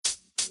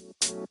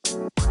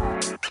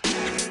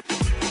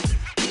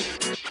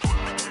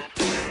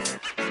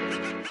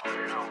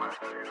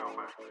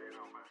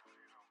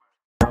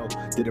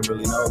Didn't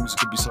really know music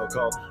could be so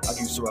cold. I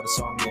used to write a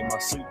song in my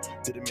sleep.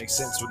 Didn't make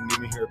sense, wouldn't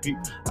even hear a peep.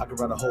 I could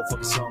write a whole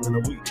fucking song in a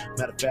week.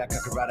 Matter of fact, I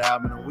could write an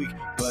album in a week.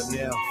 But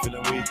now,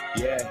 feeling weak,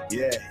 yeah.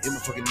 In my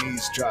fucking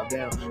knees, drop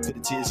down. Feel the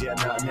tears, yeah,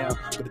 not now.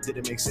 But it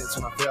didn't make sense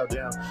when I fell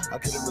down. I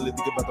couldn't really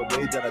think about the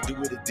way that I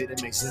do it. It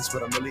didn't make sense,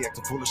 but I'm really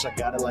acting foolish. I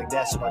got it like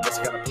that, so I guess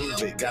I gotta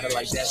prove it. Got it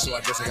like that, so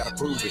I guess I gotta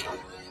prove it.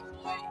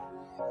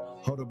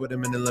 Hold up with a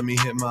minute, let me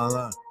hit my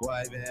line.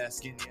 Why even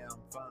asking? Yeah, I'm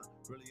fine.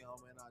 Really on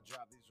when I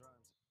drop these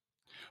rhymes.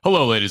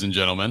 Hello, ladies and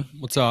gentlemen.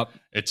 What's up?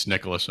 It's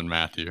Nicholas and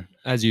Matthew.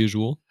 As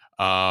usual.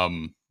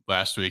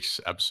 Last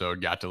week's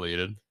episode got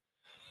deleted.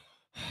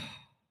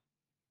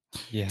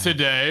 Yeah.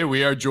 Today,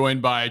 we are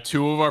joined by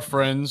two of our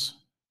friends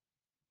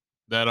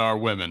that are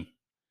women.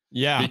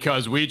 Yeah.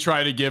 Because we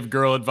try to give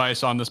girl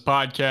advice on this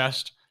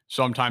podcast.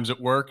 Sometimes it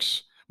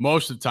works.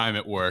 Most of the time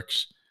it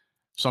works.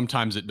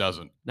 Sometimes it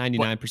doesn't.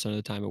 99% of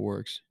the time it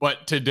works.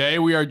 But today,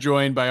 we are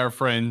joined by our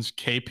friends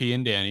KP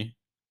and Danny.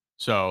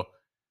 So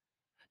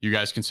you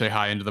guys can say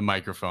hi into the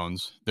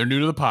microphones. They're new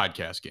to the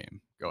podcast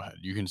game. Go ahead.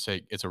 You can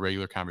say it's a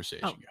regular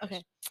conversation. Oh, guys.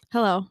 okay.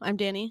 Hello, I'm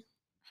Danny.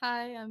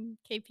 Hi, I'm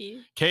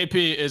KP.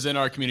 KP is in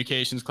our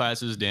communications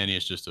classes. Danny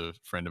is just a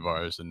friend of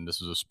ours, and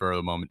this was a spur of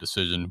the moment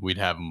decision. We'd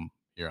have him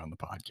here on the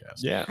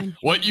podcast. Yeah.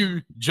 What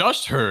you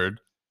just heard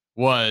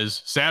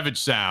was Savage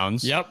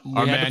Sounds. Yep.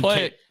 Our We had to man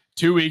play it.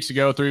 3 weeks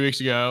ago,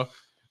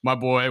 my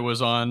boy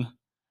was on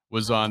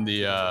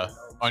the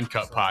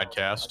Uncut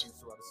podcast.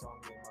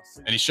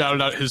 And he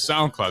shouted out his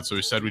SoundCloud, so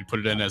he said we'd put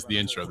it in as the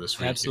intro this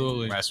week.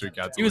 Absolutely. Last week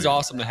got deleted. He was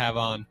awesome to have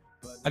on.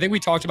 I think we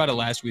talked about it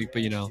last week,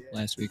 but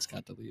last week's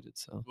got deleted.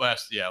 So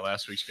Last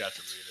week's got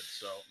deleted.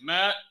 So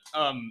Matt,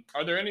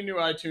 are there any new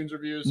iTunes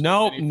reviews?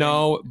 no, Anything?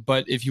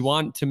 but if you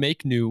want to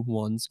make new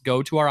ones,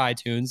 go to our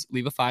iTunes,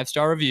 leave a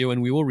 5-star review,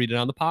 and we will read it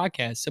on the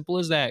podcast. Simple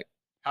as that.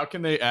 How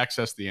can they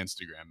access the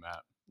Instagram,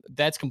 Matt?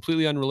 That's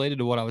completely unrelated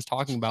to what I was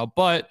talking about.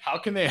 But How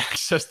can they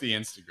access the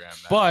Instagram,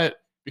 Matt?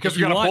 Because if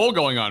we got you a want- poll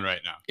going on right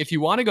now. if you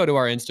want to go to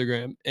our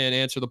Instagram and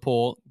answer the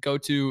poll, go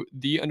to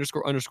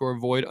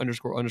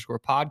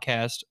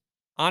the__void__podcast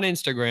on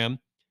Instagram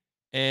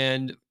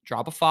and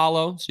drop a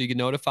follow so you get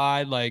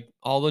notified, like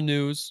all the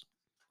news,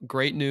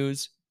 great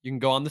news. You can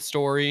go on the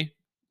story,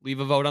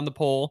 leave a vote on the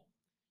poll.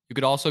 You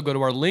could also go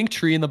to our link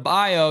tree in the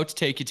bio to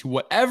take you to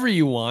whatever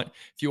you want.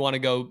 If you want to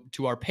go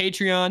to our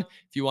Patreon,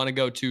 if you want to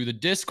go to the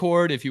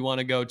Discord, if you want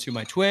to go to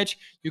my Twitch,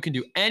 you can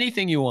do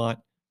anything you want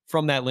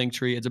from that link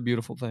tree. It's a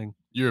beautiful thing.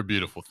 You're a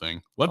beautiful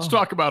thing. Let's Oh.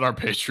 talk about our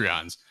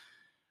Patreons.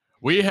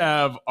 We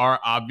have our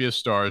obvious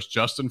stars,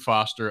 Justin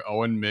Foster,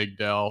 Owen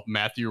Migdal,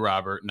 Matthew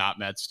Robert, not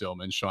Matt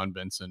Stillman, Sean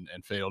Benson,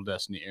 and Fatal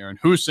Destiny Aaron,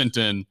 who sent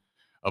in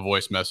a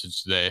voice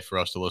message today for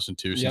us to listen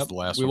to since Yep, the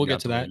last we one will got get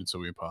to that. deleted, so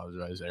we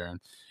apologize, Aaron.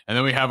 And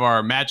then we have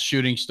our match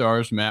shooting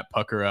stars, Matt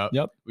Pucker up.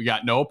 Yep. We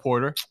got Noah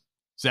Porter,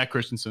 Zach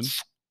Christensen,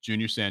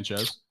 Junior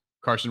Sanchez,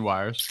 Carson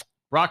Wires,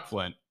 Brock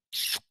Flint.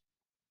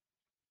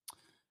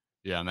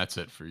 Yeah, and that's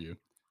it for you.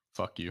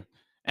 Fuck you.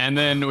 And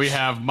then we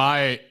have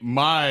my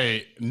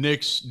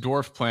Nick's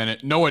dwarf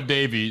planet, Noah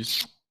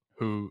Davies,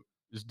 who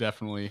is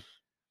definitely,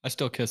 I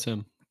still kiss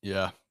him.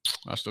 yeah,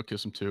 I still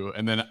kiss him too.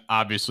 And then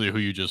obviously who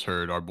you just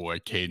heard, our boy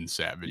Caden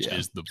Savage Yeah.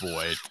 is the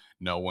boy.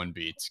 No one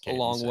beats A Caden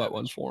long wet Savage.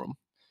 one for him.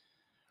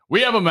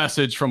 We have a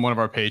message from one of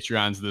our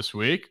Patreons this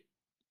week.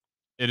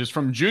 It is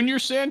from Junior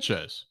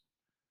Sanchez.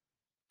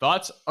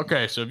 Thoughts?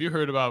 Okay, so have you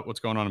heard about what's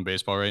going on in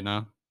baseball right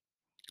now?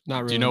 Not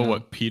really. Do you know no.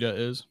 what PETA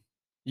is?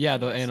 Yeah,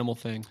 the animal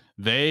thing.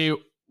 They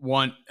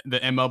want the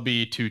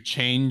MLB to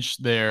change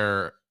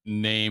their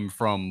name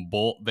from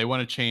they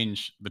want to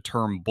change the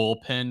term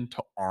bullpen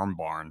to arm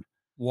barn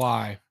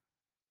Why?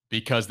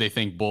 because they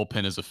think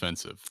bullpen is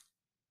offensive.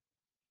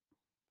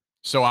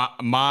 So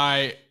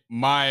my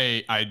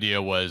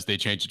idea was they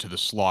changed it to the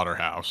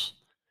slaughterhouse.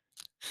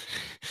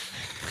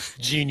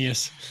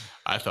 Genius.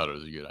 I thought it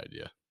was a good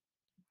idea.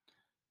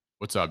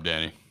 What's up,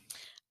 Danny?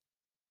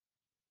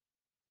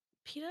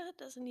 PETA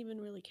doesn't even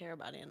really care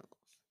about animals.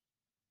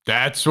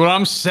 That's what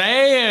I'm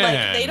saying.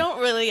 Like they don't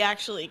really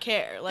actually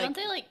care. Like Don't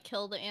they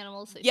kill the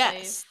animals they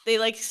yes, save?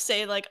 they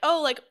say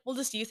oh we'll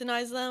just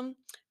euthanize them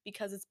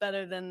because it's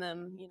better than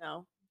them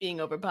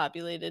being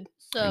overpopulated.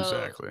 So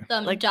Exactly.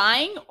 them Like-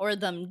 dying or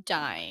them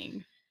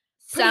dying?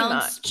 Pretty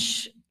Sounds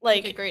much.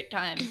 like a Like great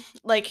time.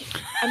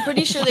 I'm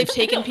pretty sure they've I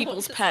taken don't know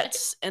people's what to say.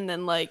 pets and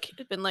then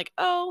been like,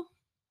 oh,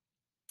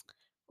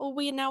 well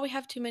we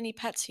have too many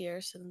pets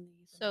here, so then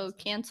they So euthanize them.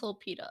 cancel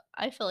PETA.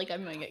 I feel like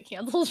I'm gonna get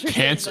canceled for saying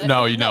Cancel?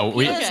 that. No,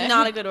 we PETA Okay. is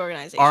not a good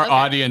organization. our Okay.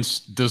 audience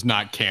does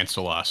not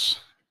cancel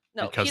us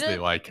No, because PETA, they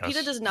like us.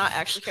 PETA does not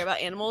actually care about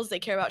animals. They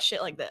care about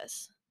shit like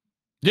this.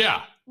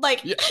 Yeah.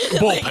 Like Yeah,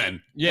 like,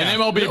 bullpen. Yeah. An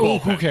MLB Oh,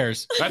 bullpen. who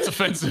cares? That's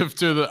offensive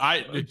to the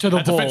the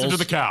that's offensive to bulls.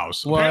 the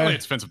cows. Why? Apparently,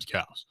 it's offensive to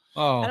cows.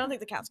 Oh, I don't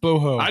think the cows.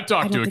 boo-hoo. I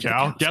talked to don't a think the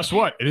cow. cows Guess care.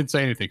 what? It didn't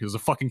say anything because it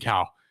was a fucking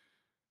cow.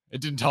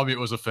 It didn't tell me it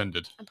was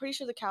offended. I'm pretty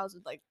sure the cows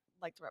would like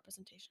the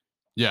representation.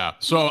 Yeah.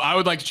 So I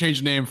would like to change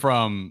the name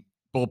from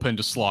bullpen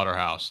to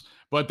slaughterhouse.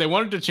 But they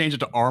wanted to change it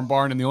to Arm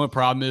Barn, and the only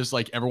problem is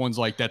like everyone's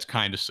like, that's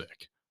kind of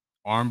sick.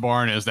 Arm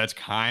Barn that's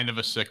kind of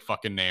a sick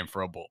fucking name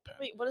for a bullpen.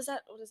 Wait, what is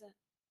that? What is that? I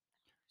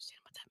don't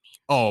understand what that means.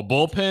 Oh,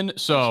 bullpen. Why don't you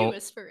So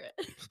whisper it.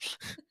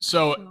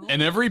 So No.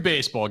 in every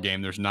baseball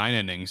game, there's 9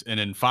 innings, and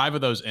in 5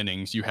 of those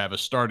innings, you have a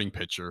starting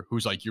pitcher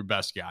who's like your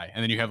best guy,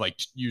 and then you have like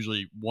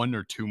usually 1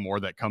 or 2 more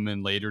that come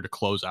in later to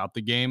close out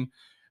the game.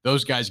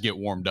 Those guys get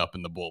warmed up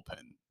in the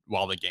bullpen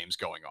while the game's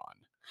going on.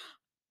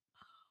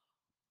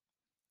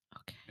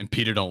 Okay. And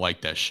Peter don't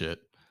like that shit.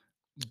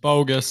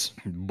 Bogus.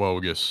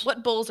 Bogus.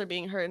 What bulls are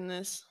being hurt in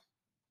this?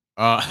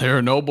 There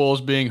are no bulls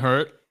being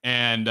hurt,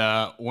 and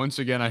once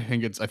again, I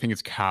think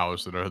it's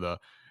cows that are the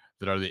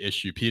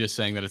issue. Peter's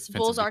saying that it's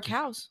Bulls offensive are to-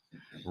 cows.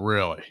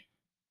 Really?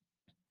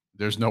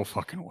 There's no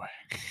fucking way.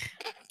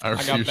 I got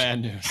refuse-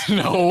 bad news.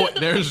 No,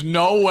 there's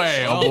no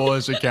way a bull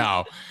is a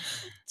cow.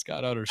 It's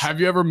got udders. Have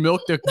you ever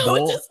milked a No,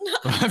 bull? it does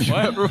not. Have you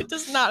What? ever? It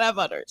does not have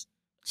udders.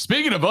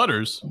 Speaking of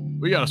udders,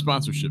 we got a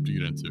sponsorship to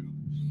get into.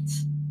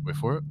 Wait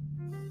for it.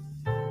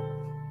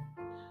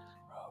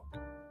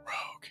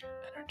 Rogue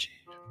Energy.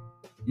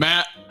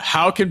 Matt,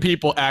 how can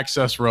people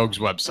access Rogue's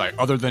website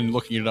other than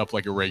looking it up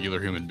like a regular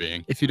human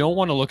being? If you don't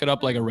want to look it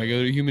up like a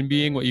regular human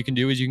being, what you can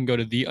do is you can go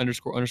to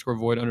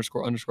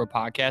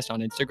the__void__podcast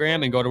on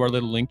Instagram and go to our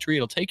little link tree.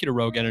 It'll take you to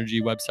Rogue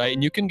Energy website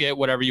and you can get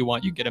whatever you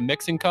want. You can get a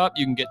mixing cup,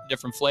 you can get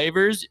different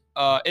flavors.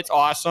 It's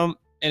awesome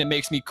and it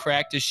makes me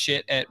cracked as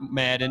shit at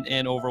Madden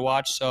and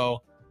Overwatch.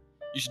 So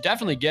you should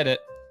definitely get it.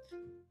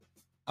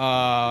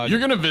 You're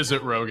going to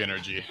visit Rogue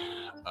Energy,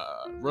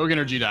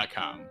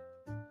 rogueenergy.com.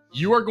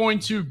 You are going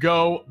to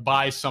go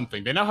buy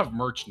something. They now have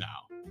merch now,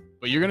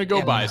 but you're going to go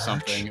Yeah, buy merch.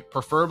 something,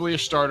 preferably a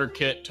starter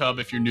kit tub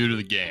if you're new to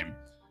the game.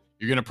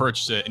 You're going to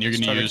purchase it and you're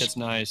going to Starter use kit's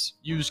nice.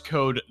 use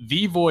code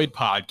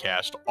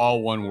TheVoidPodcast,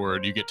 all one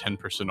word. You get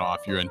 10%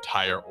 off your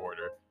entire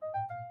order.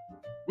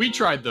 We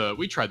tried the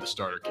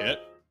starter kit.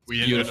 We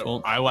ended Beautiful.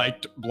 up, I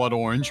liked blood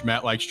orange,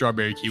 Matt liked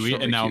strawberry kiwi,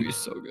 Strawberry and now kiwi is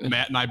so good.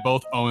 Matt and I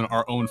both own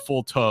our own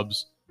full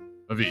tubs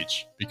of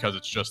each because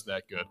it's just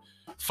that good.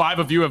 5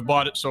 of you have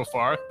bought it so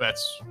far.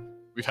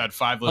 We've had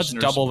 5 Let's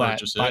listeners double that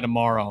purchase by it.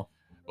 tomorrow.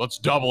 Let's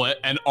double it,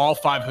 and all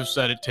 5 have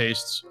said it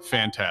tastes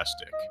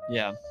fantastic.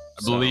 Yeah.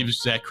 I believe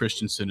Zach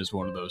Christensen is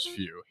one of those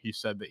few. He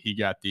said that he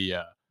got the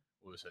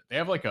what was it? They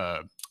have like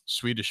a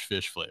Swedish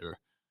fish flavor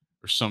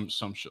or some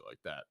shit like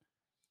that.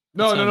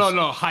 No, sounds-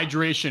 no.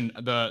 Hydration,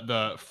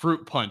 the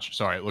fruit punch.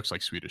 Sorry, it looks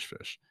like Swedish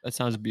fish. That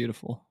sounds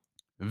beautiful.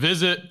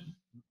 Visit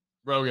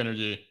Rogue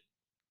Energy,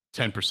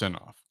 10%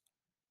 off.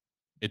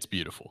 It's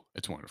beautiful.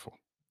 It's wonderful.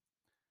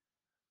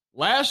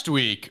 Last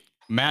week,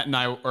 Matt and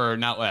I, or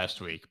not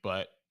last week,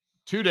 but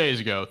 3 days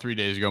ago,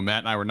 Matt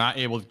and I were not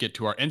able to get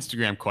to our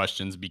Instagram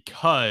questions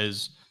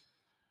because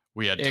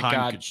we had It time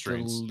got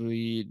constraints.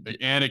 deleted.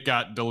 And it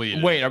got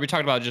deleted. Wait, are we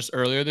talking about just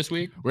earlier this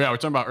week? Yeah, we're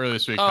talking about earlier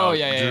this week. Oh, how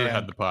yeah, Drew yeah.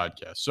 had the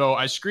podcast. So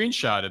I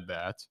screenshotted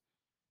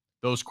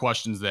those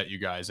questions that you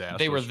guys asked.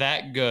 They were Those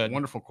that good.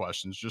 wonderful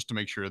questions, just to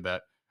make sure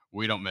that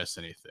we don't miss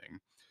anything.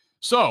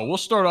 So we'll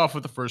start off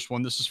with the first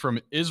one. This is from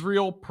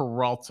Israel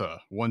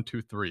Peralta,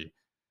 123.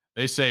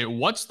 They say,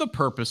 "What's the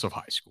purpose of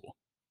high school?"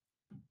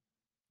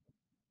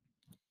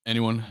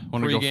 Anyone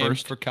want to go Pre-game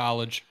first? for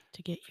college.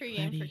 To get Free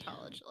game for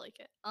college, I like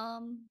it.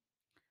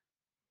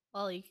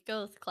 Well, you could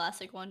go with the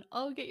classic one.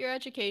 Oh, get your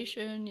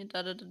education.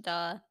 Da da da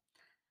da.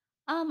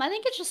 I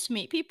think it's just to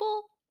meet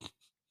people,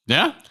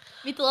 Yeah,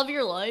 meet the love of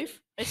your life,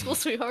 high school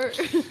sweetheart.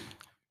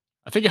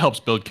 I think it helps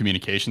build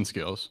communication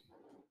skills.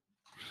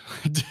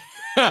 was the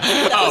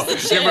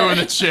you're moving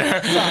the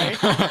chair. chair.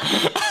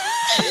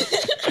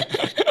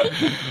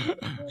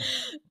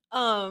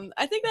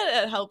 I think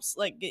that it helps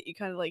like get you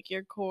kind of like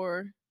your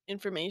core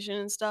information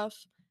and stuff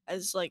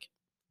as like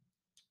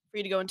for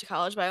you to go into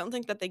college, but I don't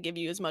think that they give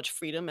you as much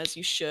freedom as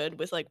you should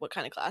with like what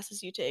kind of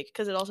classes you take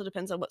because it also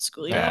depends on what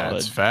school you're at.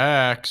 That's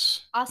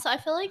facts. Also, I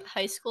feel like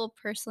high school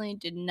personally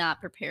did not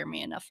prepare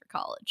me enough for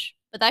college,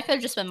 but that could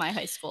have just been my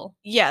high school.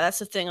 Yeah, that's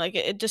the thing. Like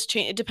it just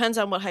it depends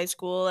on what high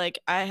school. Like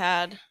I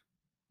had,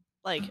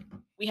 like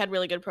we had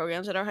really good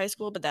programs at our high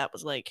school, but that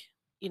was like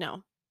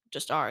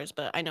just ours.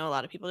 But I know a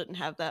lot of people didn't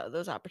have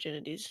those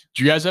opportunities.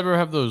 Do you guys ever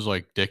have those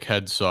like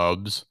dickhead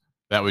subs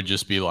that would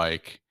just be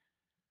like,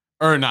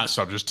 or not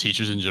subs, just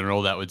teachers in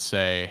general that would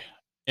say,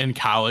 in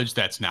college,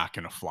 that's not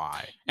going to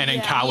fly. And in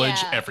Yeah. college,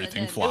 Yeah, but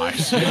everything then-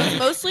 flies. It was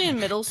mostly in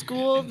middle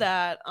school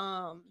that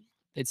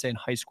They'd say in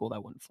high school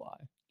that wouldn't fly.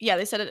 yeah,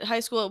 they said at high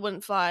school it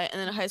wouldn't fly, and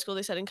then at high school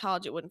they said in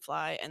college it wouldn't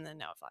fly, and then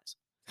now it flies.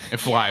 It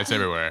flies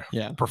everywhere.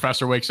 Yeah.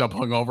 Professor wakes up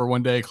hungover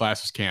one day,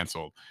 class is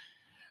canceled.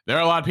 There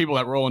are a lot of people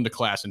that roll into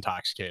class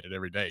intoxicated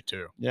every day,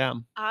 too. Yeah.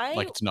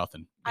 Like it's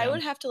nothing. I Yeah.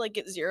 would have to like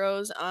get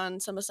zeros on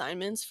some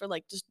assignments for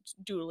like just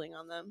doodling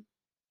on them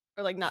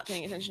or like not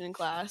paying attention in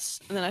class,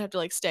 and then I'd have to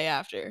like stay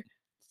after.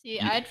 See,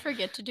 You- I'd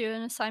forget to do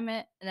an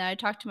assignment, and then I'd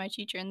talk to my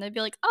teacher, and they'd be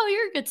like, "Oh,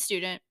 you're a good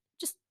student.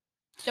 Just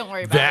don't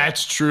worry about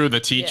That's it." true. The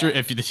teacher, Yeah.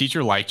 if the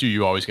teacher liked you,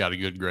 you always got a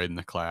good grade in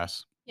the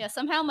class. Yeah,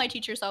 somehow my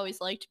teachers always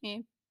liked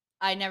me.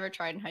 I never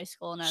tried in high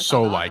school, and I was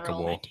So on the honor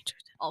roll likable.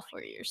 all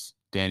 4 years.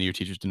 Danny, your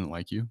teachers didn't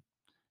like you?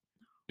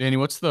 Danny,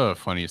 what's the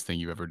funniest thing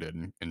you ever did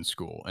in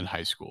school, in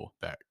high school,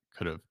 that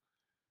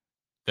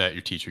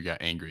your teacher got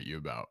angry at you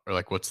about? Or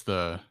like, what's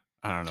the,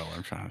 I don't know what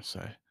I'm trying to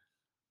say.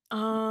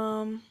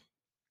 Um,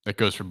 That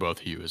goes for both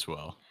of you as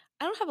well.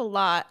 I don't have a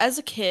lot. As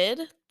a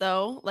kid,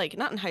 though, like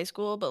not in high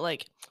school, but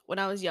like when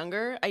I was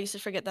younger, I used to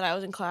forget that I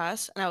was in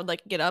class and I would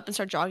like get up and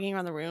start jogging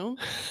around the room.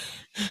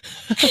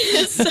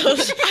 So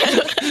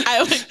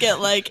I would get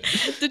like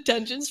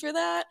detentions for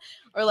that,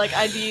 or like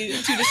I'd be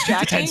too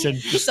distracting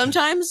Detention.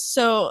 sometimes.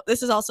 So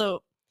this is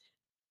also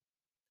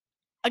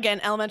again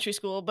elementary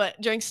school, but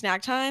during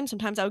snack time,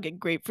 sometimes I would get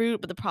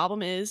grapefruit. But the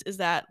problem is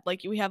that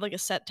like we have like a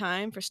set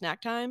time for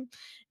snack time,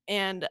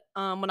 and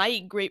when I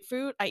eat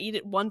grapefruit, I eat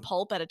it one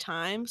pulp at a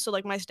time. So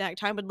like my snack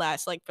time would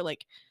last like for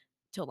like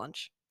till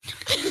lunch,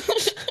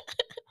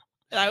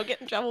 and I would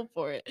get in trouble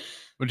for it.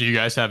 But do you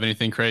guys have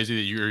anything crazy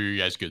that are you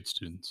guys good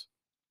students?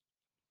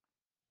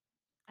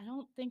 I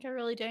don't think I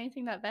really did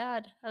anything that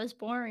bad. I was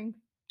boring.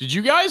 Did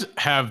you guys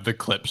have the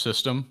clip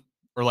system?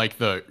 Or like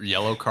the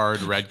yellow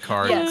card, red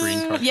card,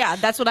 green card? Yeah,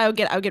 that's what I would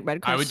get. I would get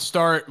red cards. I would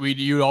start.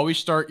 You always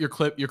start your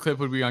clip. Your clip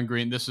would be on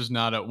green. This is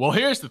not a. Well,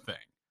 here's the thing.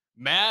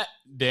 Matt,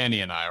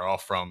 Danny, and I are all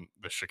from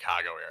the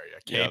Chicago area.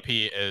 Yep.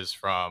 KP is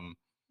from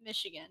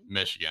Michigan.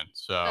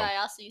 So But I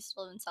also used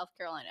to live in South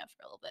Carolina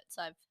for a little bit,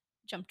 so I've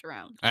jumped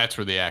around. that's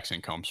where the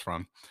accent comes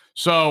from.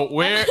 So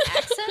where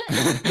Accent?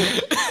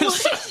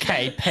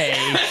 KP.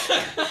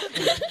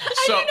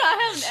 I do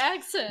not have an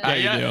accent. Yeah,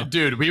 you yeah,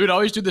 do. dude, we would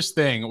always do this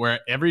thing where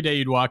every day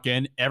you'd walk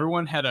in,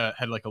 everyone had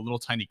like a little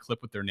tiny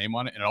clip with their name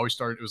on it, and it always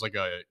started. It was like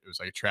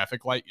a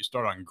traffic light. You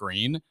start on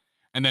green,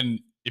 and then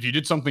if you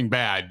did something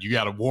bad, you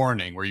got a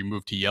warning where you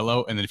moved to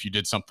yellow, and then if you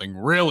did something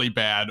really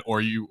bad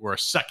or you were a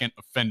second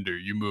offender,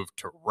 you moved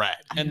to red.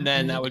 And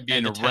then that would be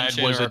And a red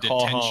detention was or a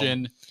call home.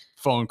 detention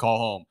phone call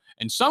home.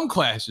 And some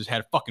classes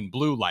had fucking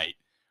blue light,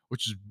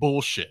 which is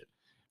bullshit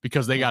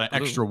because they got an Blue.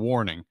 extra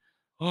warning.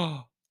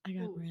 Oh, I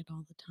got red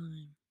all the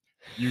time.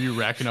 You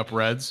racking up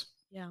reds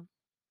Yeah.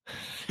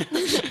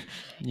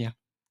 yeah.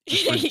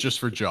 just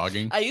for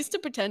jogging? I used to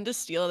pretend to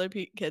steal other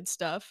kids'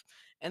 stuff,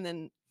 and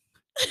then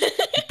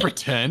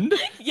Pretend?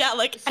 yeah,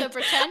 like So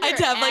pretend I'd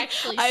you're have like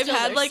actually I've steal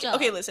had their like stuff.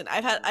 okay, listen,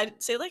 I'd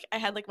say like I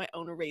had like my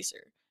own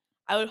eraser.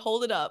 I would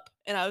hold it up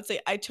and I would say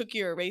I took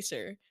your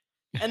eraser.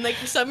 And like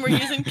for some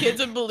reason kids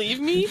would believe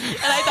me and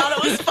I thought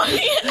it was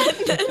funny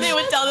and then they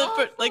would tell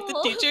the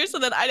teacher, so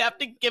then I'd have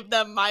to give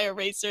them my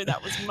eraser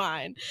that was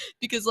mine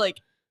because like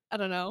I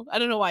don't know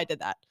why I did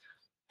that.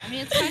 I mean,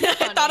 it's kind of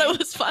funny. I thought it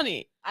was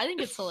funny. I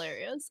think it's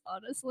hilarious,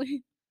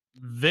 honestly.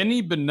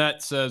 Vinny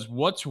Bennett says,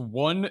 what's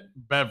one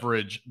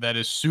beverage that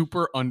is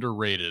super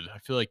underrated? I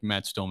feel like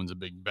Matt Stillman's a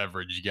big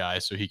beverage guy,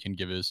 so he can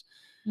give his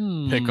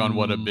pick on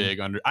what a big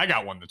I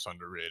got one that's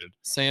underrated.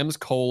 Sam's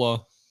Cola,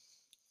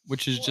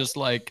 which is just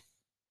like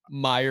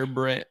Meyer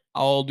brand,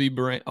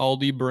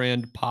 Aldi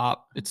brand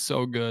pop. It's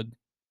so good.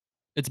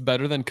 It's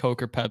better than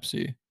Coke or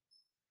Pepsi.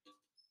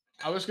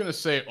 I was gonna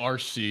say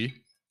RC.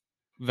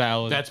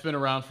 Valid. That's been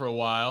around for a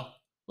while.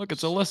 Look,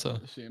 it's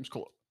Alyssa. Sam's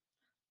Cola.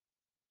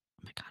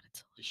 Oh my god,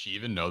 it's Does she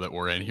even know that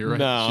we're in here? Right?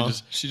 No,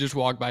 She she just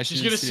walked by. she's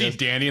didn't gonna see us.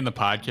 Danny in the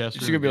podcast.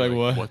 She's room gonna and be like,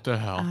 "What? What the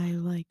hell?" I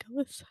like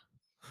Alyssa.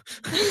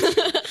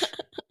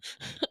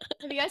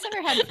 Have you guys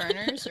ever had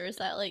Vernors, or is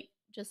that like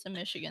just a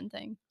Michigan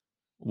thing?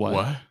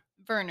 What?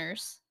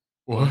 Vernors.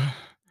 What?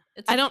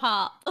 It's I a don't-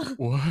 pop.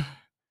 What?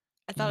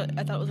 I thought it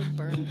was a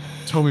burn.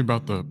 Tell me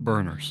about the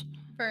burners.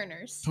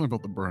 Vernors. Tell me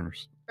about the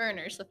burners.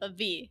 Vernors with a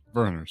V.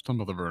 Verners. Tell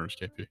me about the Verners,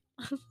 KP.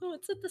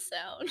 What's with the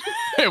sound?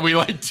 Hey, we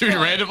like to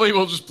randomly.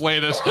 We'll just play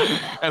this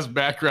as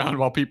background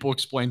while people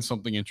explain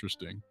something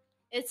interesting.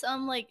 It's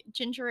like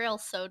ginger ale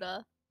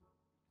soda.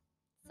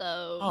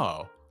 So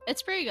Oh,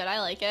 it's pretty good. I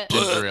like it.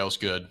 ginger ale's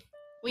good.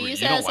 We You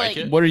use don't it as like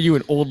like it? What are you,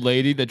 an old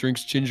lady that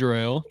drinks ginger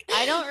ale?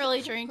 I don't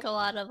really drink a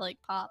lot of like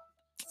pop,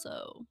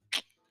 so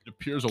It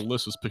appears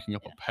Alyssa's picking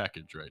up a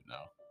package right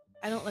now.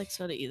 I don't like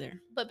soda either.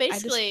 but just-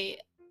 basically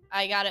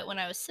I got it when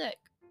I was sick.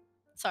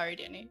 Sorry,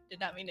 Danny. Did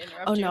not mean to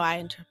interrupt Oh you. no, I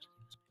interrupted.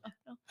 Oh,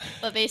 no.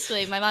 But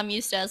basically my mom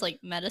used it as like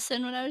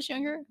medicine when I was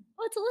younger.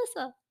 Oh, it's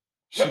Alyssa.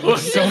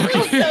 Alyssa's so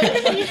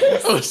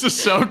confused.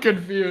 Alyssa's so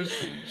confused.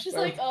 She's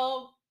like,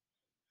 oh,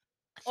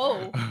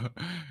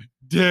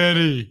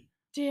 Danny.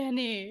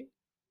 Danny.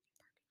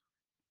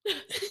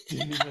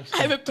 I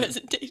have a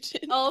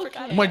presentation. Oh,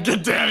 Forgot okay. Oh my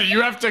God, Danny,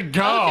 you have to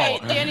go.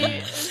 Okay, Danny,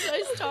 it was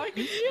nice talking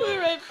to you. All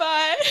right,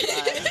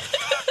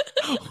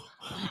 bye.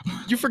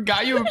 You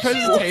forgot you have a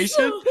presentation?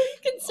 So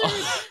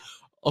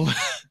concerned.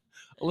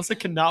 Alyssa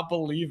cannot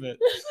believe it.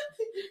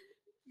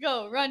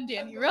 Go, run,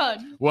 Danny,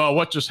 run. Well,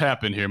 what just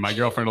happened here? My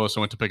girlfriend Alyssa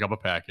went to pick up a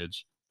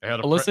package. They had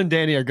a Alyssa and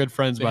Danny are good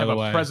friends, they by have the a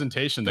way.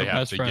 presentation they They're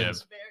have best to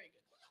friends.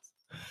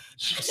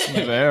 Very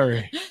good.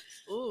 Very.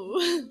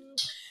 Ooh.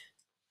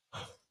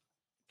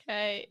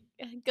 Okay.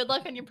 Good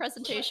luck on your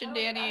presentation,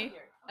 Danny.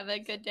 Have a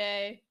good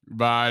day. give.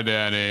 Bye,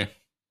 Danny.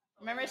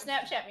 Remember to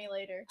Snapchat me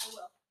later. I will.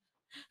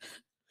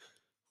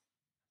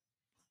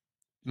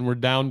 And we're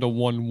down to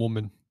one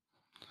woman.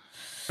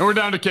 And we're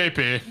down to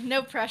KP,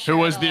 No pressure. who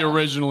was at the all.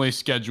 originally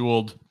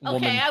scheduled Okay,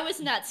 woman. I was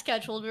not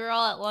scheduled. We were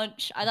all at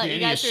lunch. I thought Danny you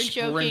guys is were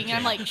joking.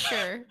 I'm sprinting. like,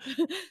 sure.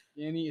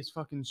 Danny is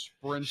fucking She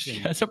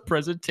sprinting. has a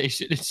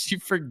presentation and she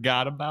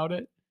forgot about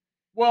it.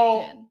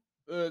 Well,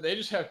 Man. they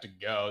just have to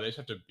go. They just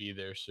have to be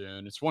there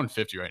soon. It's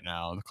 1:50 right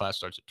now. The class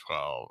starts at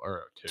 12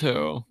 or 2.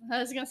 Too. I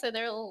was gonna say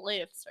they're a little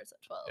late if it starts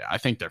at 12. Yeah, I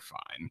think they're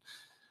fine.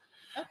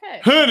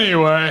 Okay.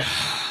 Anyway,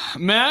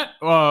 Matt,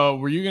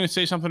 were you gonna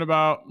say something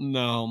about?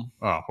 No,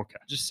 Oh, okay.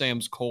 just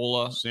Sam's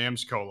Cola.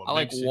 Sam's Cola. I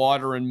like mixing-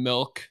 water and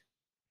milk.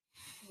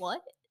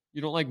 What?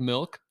 You don't like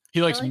milk?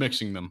 He likes like-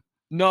 mixing them.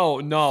 No,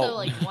 no. So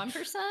like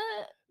 1%?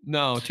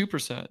 no,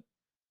 2%.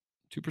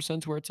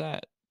 2%'s where it's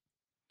at.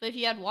 But if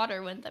you had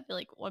water, wouldn't that be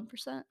like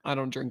 1%? I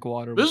don't drink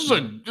water. This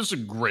with is a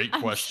great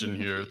I'm question sorry.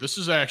 here. This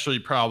is actually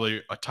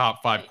probably a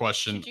top 5 Wait,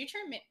 question. Should you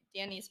turn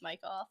Danny's mic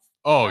off?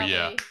 Oh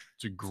yeah, Probably.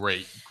 it's a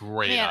great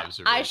Man,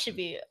 observation. I should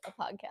be a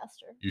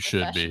podcaster. You should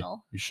be.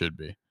 professional. You should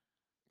be.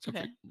 Except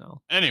for- Okay.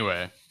 no.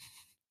 Anyway,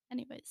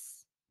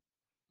 Anyways.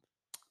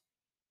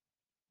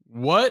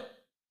 what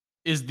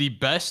is the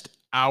best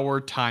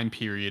hour time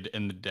period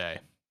in the day?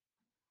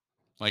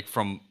 Like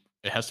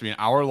it has to be an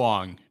hour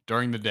long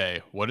during the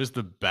day. What is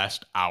the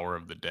best hour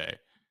of the day?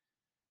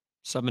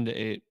 7 to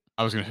 8.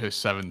 I was gonna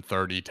say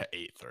 7:30 to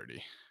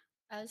 8:30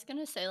 I was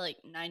gonna say like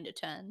 9 to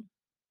 10.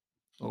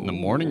 in the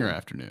morning or Ooh.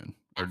 afternoon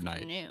or night.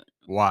 Afternoon.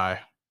 Why?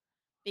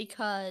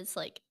 Because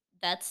like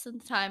that's the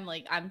time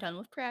like I'm done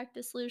with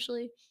practice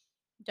usually.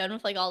 Done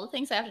with like all the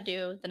things I have to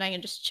do. Then I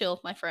can just chill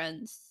with my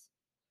friends.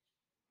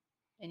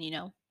 And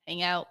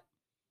hang out.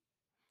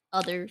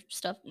 Other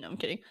stuff. No, I'm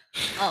kidding.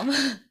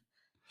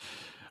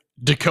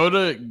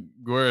 Dakota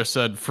Guerra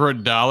said, "For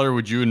 $1,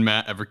 would you and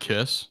Matt ever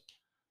kiss?"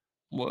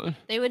 What?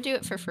 They would do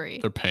it for free.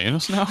 They're paying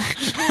us now.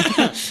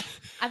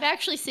 I've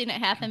actually seen it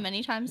happen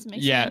many times. It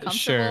makes Yeah, me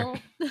sure.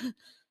 uncomfortable.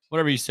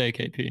 Whatever you say,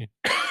 KP.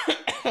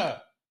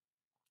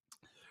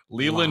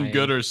 Leland Lying.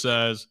 Gooder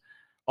says,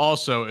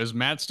 "Also, is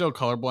Matt still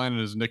colorblind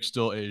and is Nick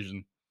still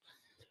Asian?"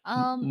 Nick's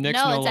No, no it's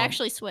longer-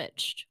 actually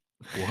switched.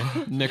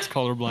 What? Nick's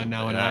colorblind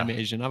now, and Yeah. I'm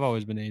Asian. I've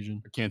always been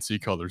Asian. I can't see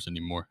colors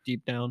anymore.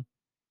 Deep down.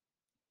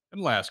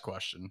 And last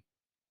question.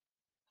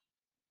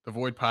 The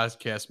Void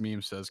Podcast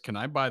meme says, "Can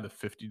I buy the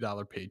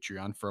 $50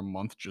 Patreon for a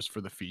month just for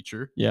the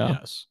feature?" Yeah.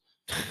 Yes.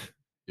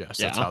 Yes,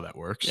 that's Yeah. how that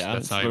works. Yeah,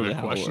 that's that's not even literally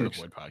a how it question. The works.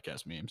 Void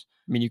Podcast memes.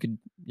 I mean, you could.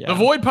 Yeah. The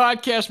Void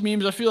Podcast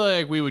memes. I feel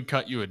like we would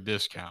cut you a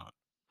discount.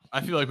 I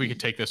feel like we could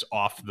take this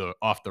off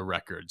the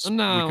records. We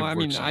No, could I work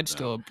mean, something I'd out.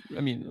 still. I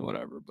mean,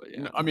 whatever. But yeah.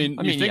 No, I mean,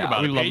 you think yeah,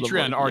 about we it. love the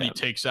Patreon Void, already yeah.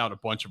 takes out a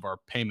bunch of our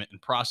payment and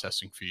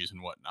processing fees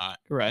and whatnot.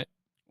 Right.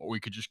 Or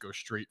we could just go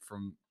straight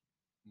from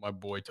my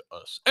boy to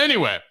us.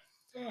 Anyway,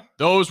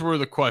 those were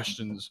the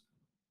questions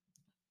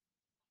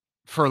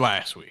for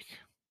last week.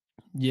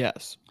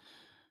 Yes.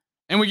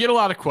 And we get a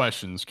lot of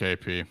questions,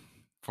 KP,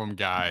 from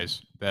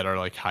guys that are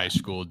like high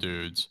school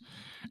dudes.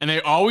 And they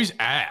always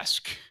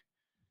ask,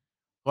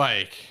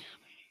 like,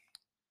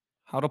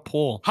 How to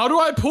pull. how do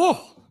I pull?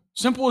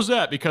 Simple as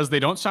that, because they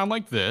don't sound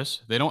like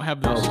this. They don't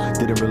have this.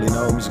 Didn't really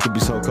know music could be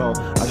so cold.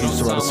 I They used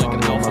to don't write a sound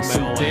like song an on my alpha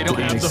suit. male. They don't Didn't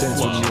have make the sense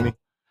what you flow. mean.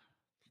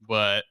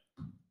 But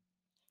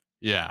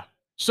yeah.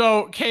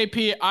 So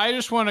KP, I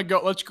just want to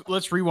go.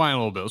 Let's rewind a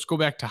little bit. Let's go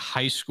back to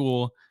high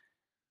school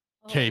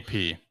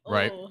KP,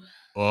 right? Oh.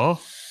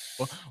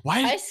 Oh,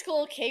 why? High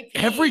school KP.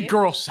 Every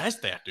girl says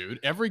that, dude.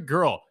 Every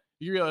girl.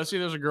 You realize, let's see,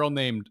 there's a girl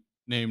named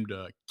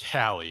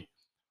Callie.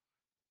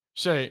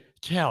 Say,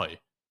 Callie,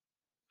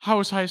 how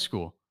was high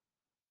school?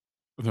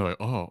 And they're like,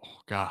 oh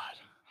God,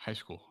 high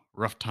school,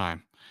 rough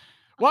time.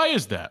 Why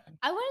is that?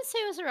 I wouldn't say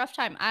it was a rough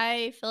time.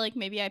 I feel like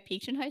maybe I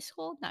peaked in high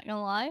school. Not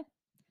gonna lie.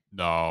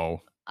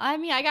 No. I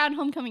mean, I got in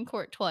homecoming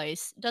court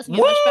twice. Doesn't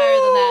get much better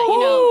than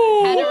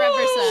that. Had to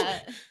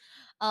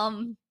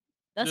represent.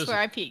 That's Listen.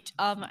 where I peaked.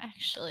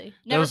 Actually,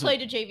 never was a-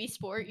 played a JV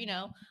sport.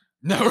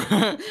 No.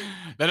 That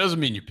doesn't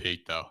mean you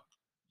peaked though.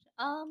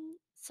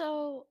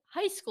 So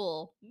high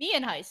school, me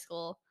in high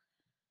school.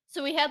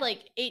 So we had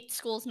like 8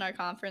 schools in our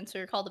conference. We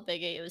were called the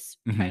Big 8. It was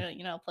Mhm. trying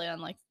to, play on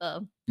like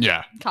the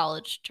Yeah.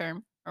 college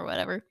term or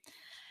whatever.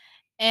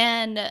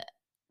 And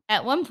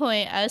at one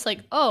point, I was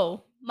like,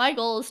 oh, my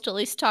goal is to at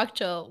least talk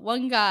to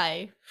one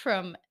guy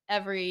from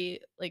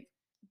every like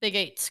Big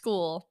 8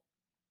 school,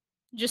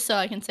 just so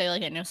I can say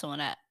like I know someone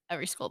at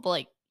every school, but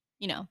like,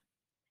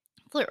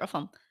 flirt with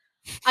them.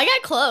 I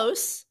got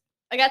close.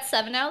 I got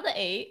 7 out of the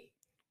 8.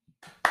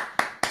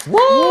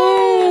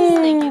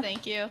 Yes,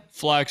 thank you.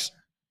 Flex.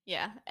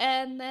 Yeah.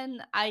 And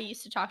then I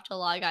used to talk to a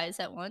lot of guys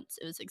at once.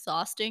 It was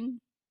exhausting.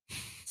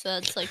 So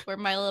that's like where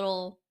my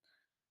little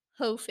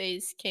hoe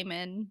phase came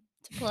in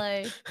to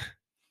play.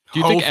 Do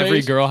you think Hoe every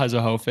phase? girl has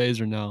a hoe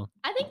phase or no?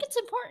 I think it's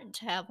important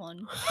to have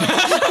one.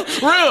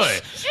 Really?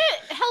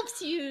 It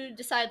helps you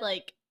decide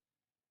like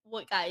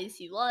what guys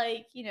you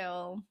like,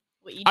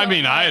 what you I don't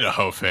mean, I had like. a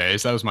hoe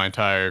phase. That was my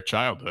entire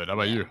childhood. How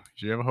about Yeah. you?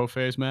 Did you have a hoe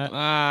phase, Matt?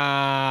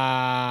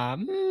 Yeah,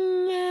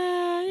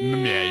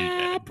 Yeah,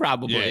 you did.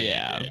 probably, you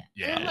yeah. did. And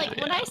Yeah. like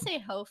when yeah. I say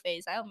hoe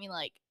phase, I don't mean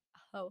like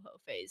ho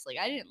phase. Like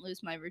I didn't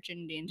lose my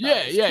virginity until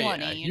I was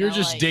 20. You You're know,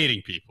 just like,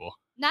 dating people.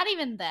 Not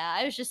even that.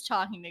 I was just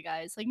talking to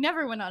guys. Like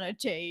never went on a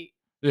date.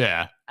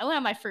 Yeah. I went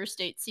on my first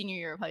date senior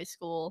year of high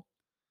school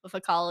with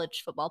a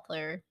college football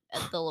player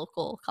at the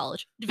local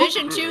college.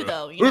 Division 2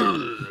 though, you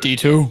know.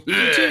 D2.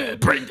 Yeah,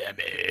 brain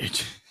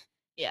damage.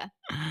 Yeah.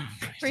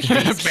 Brain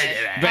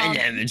Um,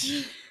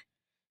 damage.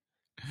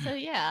 So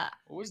yeah,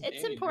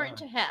 it's important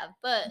to have.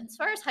 But as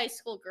far as high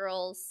school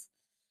girls,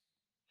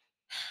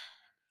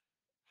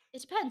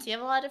 it depends. You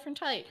have a lot of different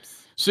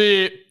types.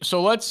 See,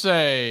 so let's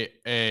say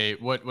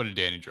what did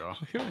Danny draw?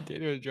 Look at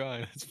Daniel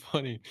drawing. That's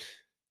funny.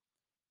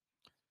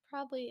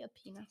 Probably a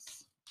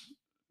penis.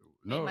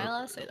 No, am I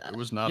allowed to say that? It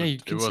was not. Yeah, you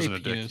it can say wasn't a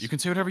dick. penis. You can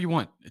say whatever you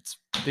want. It's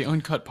the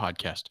Uncut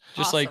Podcast.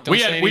 Just like Awesome. don't We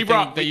say had- anything we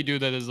brought- that you do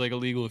that is like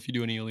illegal if you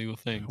do any illegal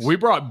things. We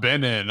brought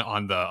Ben in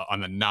on the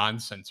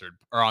non-censored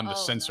or on the Oh, no.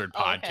 censored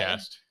Oh, okay.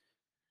 podcast.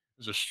 It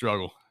was a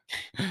struggle.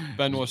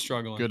 Ben was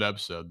struggling. Good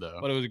episode though.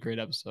 But it was a great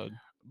episode.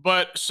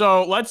 But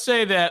so let's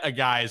say that a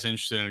guy is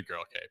interested in a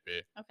girl,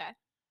 KP.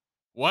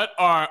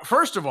 Okay.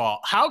 First of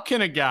all, how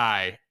can a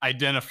guy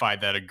identify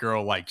that a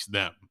girl likes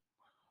them?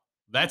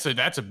 That's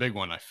a big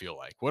one, I feel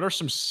like. What are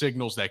some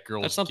signals that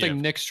girls That's something give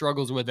Nick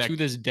struggles with that to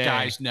this day.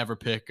 guys never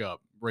pick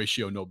up?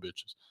 Ratio no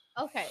bitches.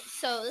 Okay.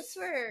 So this is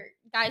where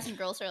guys and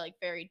girls are like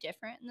very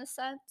different in this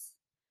sense.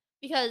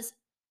 Because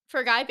for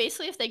a guy,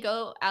 basically if they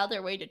go out of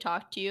their way to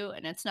talk to you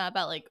and it's not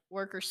about like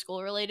work or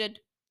school related,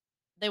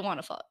 they want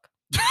to fuck.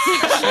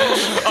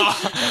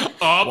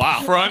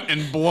 Up front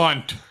and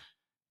blunt.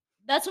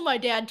 That's what my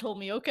dad told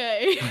me,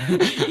 okay?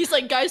 He's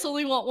like, guys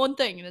only want one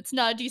thing, and it's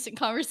not a decent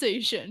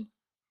conversation.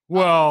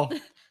 Well,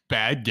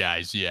 bad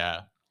guys,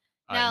 yeah.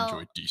 I Now-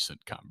 enjoy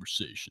decent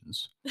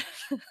conversations.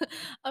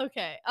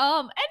 Okay.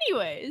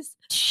 Anyways.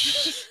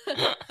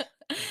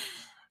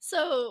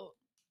 So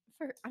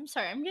I'm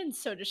sorry, I'm getting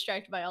so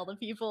distracted by all the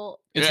people.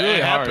 It's Yeah, really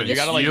it hard. happens. You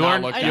gotta like You not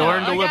learn- look I you know, down.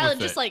 learn to I live gotta with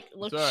just it. like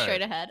look It's all right.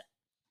 straight ahead.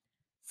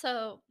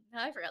 So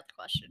now I forgot the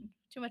question.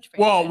 Too much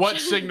brain Well, damage. what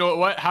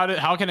signal?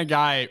 How can a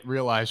guy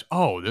realize?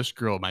 Oh, this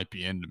girl might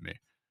be into me.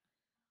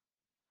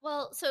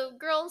 Well, so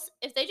girls,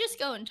 if they just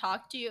go and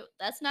talk to you,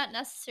 that's not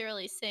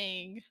necessarily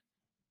saying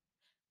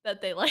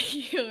that they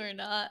like you or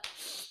not.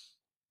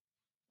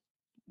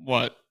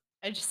 What?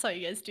 I just saw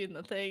you guys doing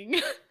the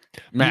thing.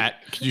 Matt,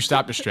 could you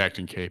stop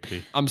distracting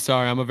KP? I'm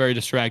sorry. I'm a very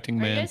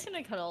distracting Are you man. guys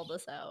gonna cut all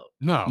this out?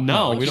 No,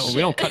 No, Oh, we don't. We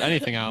don't cut shit.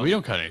 anything out. We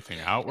don't cut anything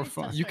out. We're That's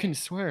fine. not You can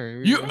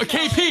swear. You,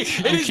 Okay.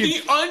 KP, it is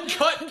keep- the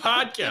uncut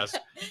podcast.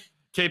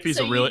 KP's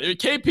So a really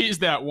KP's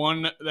that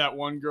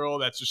one girl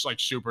that's just like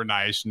super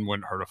nice and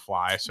wouldn't hurt a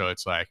fly. So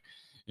it's like,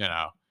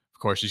 of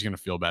course she's gonna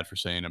feel bad for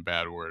saying a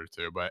bad word or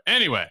two. But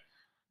anyway,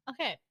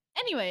 Okay.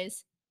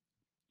 Anyways,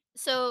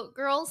 so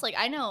girls, like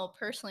I know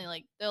personally,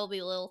 like there'll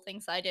be little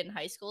things I did in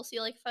high school. See,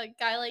 like if a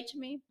guy liked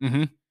me,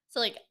 Mhm. so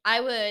like I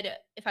would,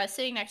 if I was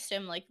sitting next to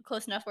him, like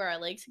close enough where our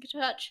legs could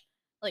touch,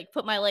 like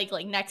put my leg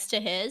like next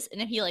to his,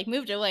 and if he like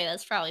moved away,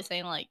 that's probably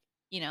saying like,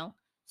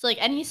 so like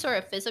any sort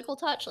of physical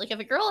touch, like if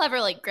a girl ever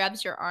like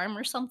grabs your arm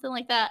or something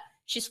like that,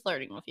 she's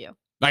flirting with you.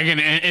 like, and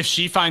if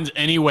she finds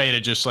any way to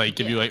just like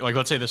give you Yeah. like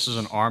let's say this is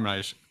an arm and I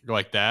just go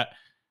like that.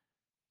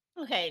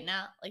 Okay,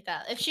 not like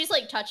that. If she's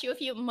like touchy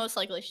with you, most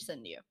likely she's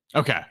into you.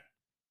 Okay.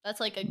 That's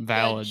like a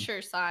Valid. good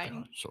sure sign.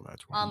 God, so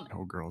that's why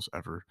no girls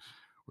ever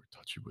were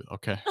touchy with.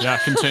 Okay. Yeah.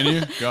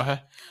 Continue. Go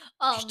ahead.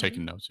 Just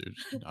taking notes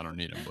here. I don't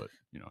need them, but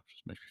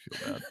just makes me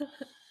feel bad.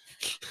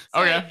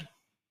 So, Okay. like,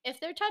 if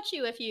they're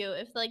touchy with you,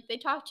 if like they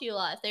talk to you a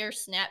lot, if they're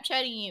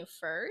Snapchatting you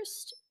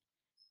first,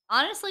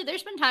 honestly,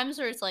 there's been times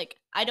where it's like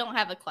I don't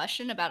have a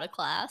question about a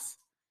class,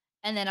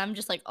 and then I'm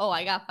just like, oh,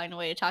 I gotta find a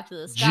way to talk to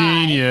this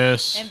guy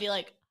Genius. and be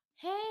like,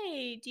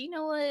 hey, do you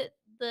know what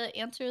the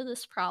answer to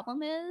this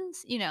problem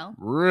is?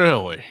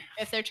 Really?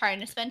 If they're trying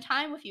to spend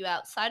time with you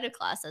outside of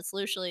class, that's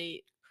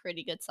usually a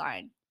pretty good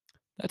sign.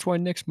 That's why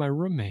Nick's my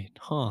roommate,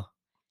 huh?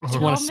 It Just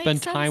all want to makes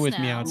spend time sense with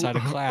me now. outside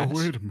of class.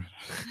 Wait a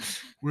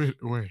minute.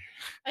 Wait.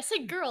 I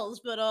said girls,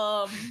 but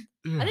I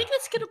Yeah. think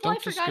this could apply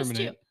Don't for guys too.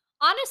 discriminate.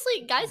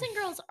 Honestly, guys and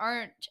girls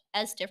aren't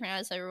as different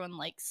as everyone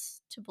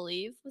likes to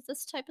believe with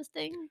this type of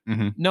thing.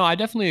 No, I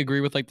definitely agree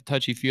with like the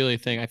touchy feely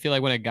thing. I feel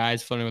like when a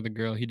guy's flirting with a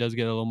girl, he does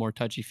get a little more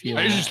touchy feely.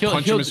 I Yeah. just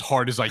punch him as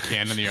hard as I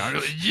can in the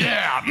eye.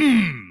 Yeah.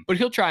 But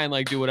he'll try and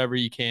like do whatever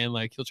he can.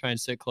 Like he'll try and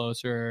sit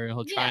closer.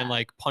 He'll try and Yeah.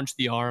 like punch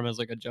the arm as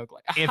like a joke.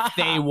 Like If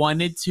they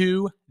wanted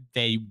to,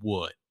 they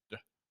would.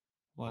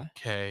 what?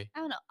 Okay. I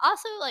don't know.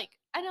 Also, like,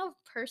 I know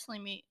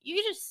personally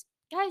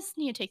guys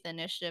need to take the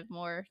initiative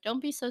more.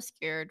 Don't be so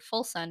scared.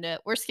 Full send it.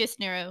 Worst case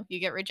scenario, you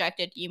get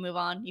rejected, you move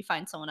on, you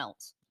find someone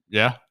else.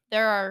 Yeah.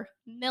 There are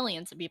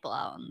millions of people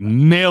out on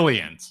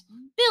Millions.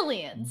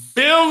 billions.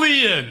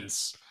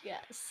 Billions.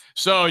 Yes.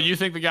 So you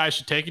think the guy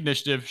should take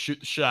initiative, shoot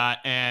the shot,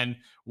 and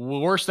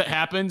worst that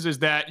happens is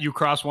that you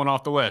cross one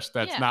off the list.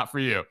 That's Yeah. not for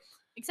you.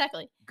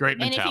 Exactly. Great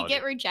And if mentality. you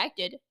get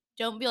rejected,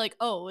 don't be like,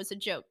 oh, it was a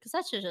joke, because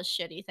that's just a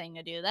shitty thing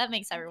to do. That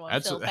makes everyone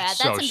That's- feel bad. that's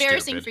That's so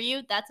embarrassing stupid. for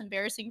you. That's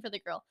embarrassing for the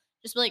girl.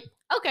 Just be like,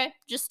 okay,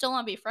 just still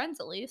want to be friends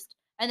at least.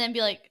 And then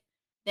be like,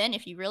 then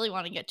if you really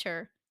want to get to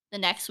her, the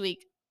next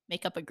week,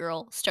 make up a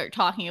girl, start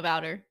talking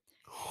about her.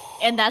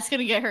 and that's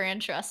gonna get her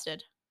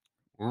interested.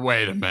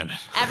 Wait a minute.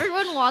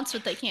 Everyone wants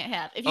what they can't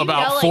have. If you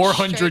About know, like,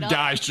 400 straight up-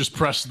 guys just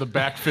pressed the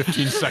back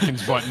 15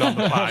 seconds button on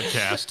the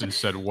podcast and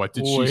said, "What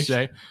did she Wait.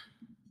 say?"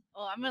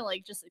 Oh, I'm gonna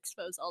like just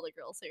expose all the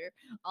girls here.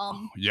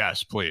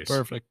 Yes, please.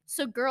 Perfect.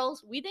 So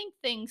girls, we think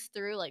things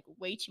through like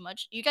way too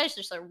much. You guys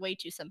just are way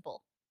too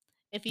simple.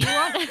 If you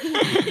want,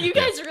 you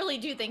guys really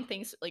do think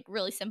things like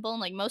really simple. And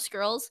like most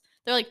girls,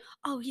 they're like,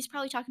 "Oh, he's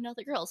probably talking to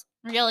other girls."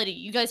 In reality,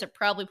 you guys are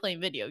probably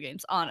playing video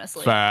games.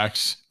 Honestly.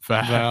 Facts.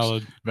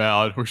 Valid.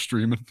 We're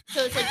streaming.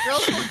 So it's like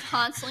girls will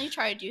constantly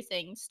try to do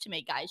things to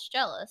make guys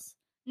jealous.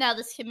 Now,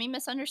 this can be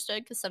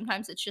misunderstood because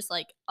sometimes it's just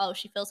like, oh,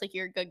 she feels like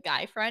you're a good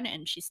guy friend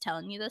and she's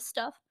telling you this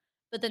stuff.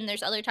 But then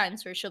there's other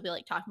times where she'll be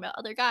like talking about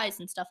other guys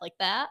and stuff like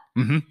that.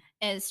 Mm-hmm.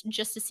 And it's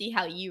just to see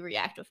how you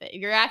react with it.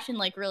 If you're acting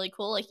like really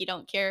cool, like you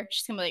don't care,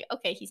 she's gonna be like,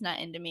 okay, he's not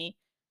into me.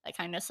 That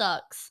kind of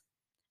sucks.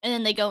 And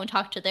then they go and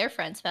talk to their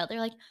friends about it. They're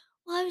like,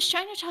 well, I was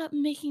trying to talk,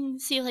 making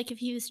see like if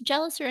he was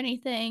jealous or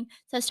anything.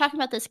 So I was talking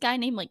about this guy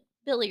named like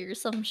Billy or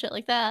some shit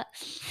like that.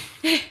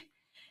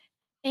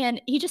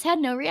 And he just had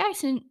no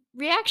reaction.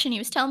 He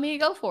was telling me to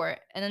go for it.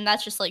 And then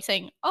that's just like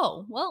saying,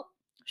 oh, well,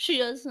 he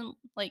doesn't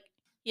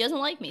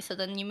like me. So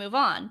then you move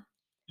on.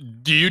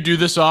 Do you do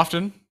this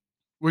often?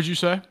 Would you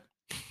say?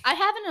 I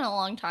haven't in a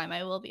long time.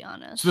 I will be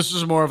honest. So this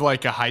is more of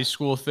like a high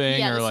school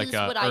thing, Yeah, or this like is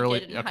a what early.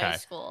 I did in high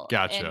school.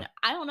 Gotcha. And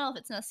I don't know if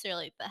it's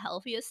necessarily the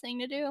healthiest thing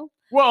to do.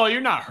 Well,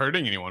 you're not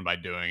hurting anyone by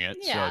doing it,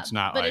 so it's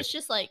not but like. it's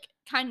just like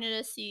kind of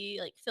to see,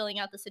 like filling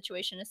out the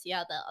situation to see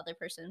how the other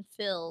person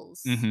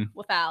feels Mhm.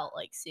 without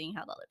like seeing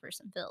how the other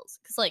person feels.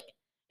 Because like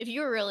if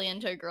you were really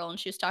into a girl and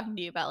she was talking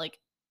to you about like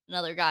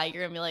another guy,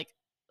 you're gonna be like,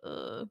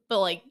 but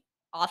like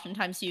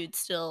oftentimes you'd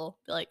still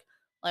be like,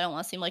 well, I don't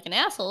want to seem like an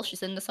asshole.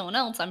 She's into someone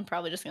else. I'm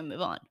probably just gonna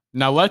move on.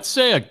 Now, let's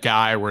say a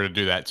guy were to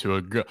do that to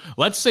a girl.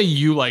 Let's say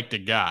you liked a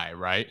guy,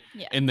 right?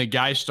 Yeah. And the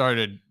guy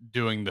started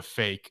doing the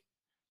fake,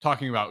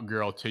 talking about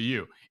girl to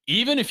you.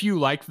 Even if you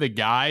liked the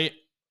guy,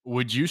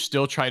 would you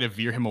still try to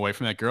veer him away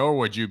from that girl, or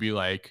would you be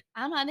like,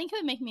 I don't know. I think it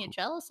would make me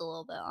jealous a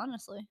little bit,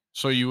 honestly.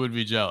 so you would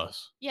be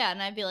jealous? Yeah,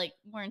 and I'd be like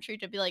more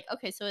intrigued to be like,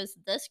 okay, so does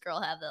this girl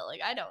have that?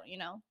 Like, I don't,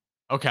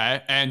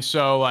 Okay. And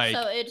so, like,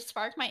 So it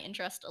sparked my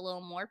interest a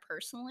little more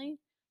personally.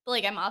 But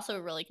like, I'm also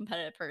a really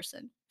competitive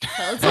person.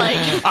 So it's like,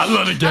 I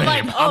love the game.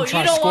 I'm like, oh, I'm you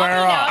trying don't to want me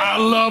square up. I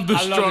now? love the I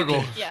love the struggle.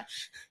 game. Yeah.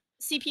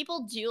 See,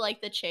 people do like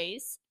the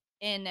chase,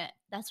 and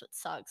that's what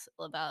sucks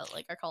about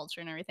like our culture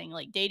and everything.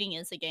 Like dating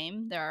is a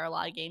game. There are a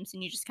lot of games,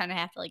 and you just kind of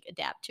have to like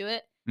adapt to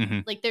it.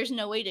 Mhm. Like there's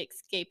no way to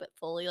escape it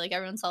fully. Like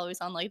everyone's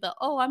always on like the,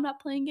 oh, I'm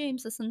not playing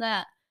games, this and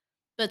that.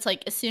 But it's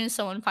like as soon as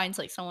someone finds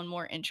like someone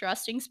more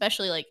interesting,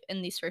 especially like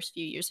in these first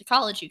few years of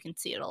college, you can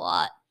see it a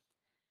lot.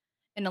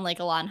 And then like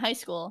a lot in high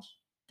school,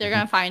 they're Mhm.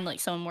 gonna find like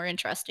someone more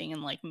interesting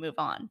and like move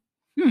on.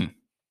 Hmm.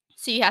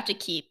 So you have to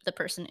keep the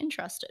person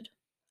interested.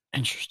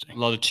 Interesting.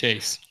 Love the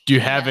chase. Do you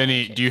have Yeah,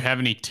 any? okay. Do you have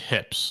any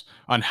tips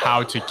on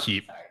how to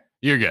keep? Sorry.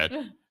 You're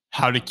good.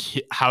 How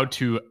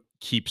to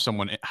keep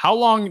someone? How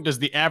long does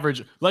the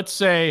average? Let's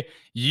say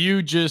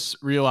you just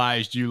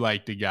realized you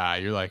liked a guy.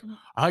 You're like, Mhm.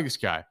 I like this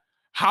guy.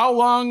 How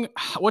long?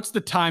 What's the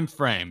time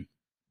frame?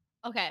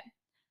 Okay.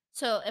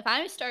 So if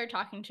I started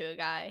talking to a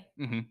guy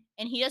Mhm.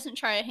 and he doesn't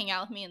try to hang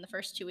out with me in the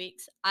first 2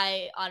 weeks,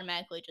 I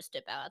automatically just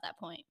dip out at that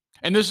point.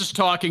 And this is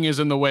talking is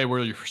in the way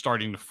where you're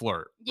starting to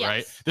flirt, right?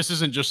 Yes. This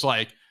isn't just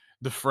like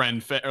the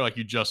friend or like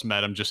you just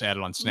met him, just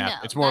added on Snap.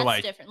 No, It's more that's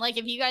like different. Like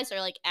if you guys are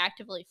like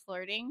actively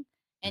flirting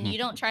and Mhm. you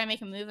don't try to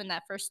make a move in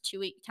that first 2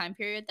 week time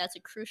period, that's a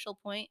crucial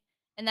point,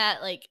 and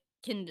that like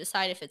can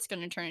decide if it's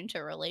going to turn into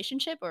a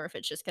relationship or if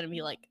it's just going to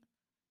be like,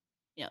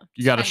 you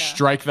just got to kinda-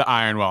 strike the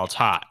iron while it's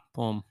hot.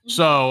 Boom. Mhm.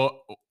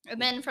 So And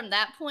then from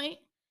that point,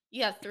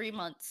 you have 3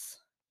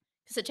 months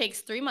because it takes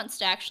 3 months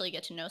to actually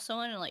get to know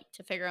someone and like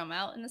to figure them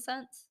out in a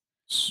sense.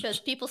 Because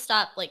people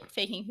stop like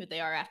faking who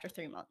they are after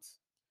 3 months.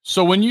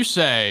 So when you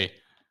say,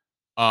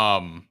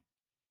 do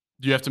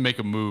you have to make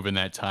a move in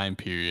that time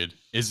period?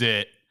 Is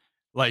it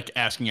like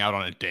asking out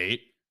on a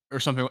date or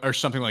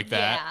something like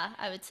that? Yeah,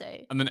 I would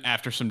say. And then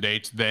after some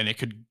dates, then it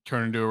could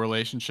turn into a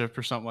relationship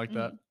or something like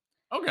that.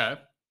 Okay.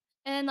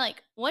 And then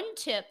like one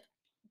tip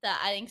that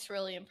I think is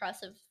really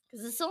impressive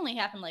because this only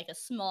happened like a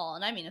small,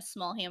 and I mean a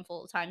small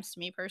handful of times to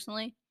me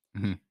personally.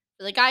 Mhm.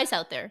 For the guys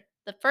out there,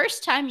 the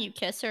first time you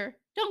kiss her,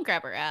 don't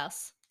grab her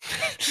ass.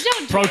 Don't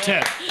do Pro it.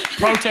 tip.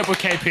 Pro tip with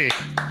KP.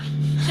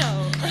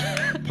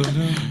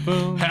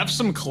 Don't. Have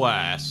some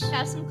class.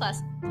 Have some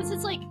class because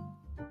it's like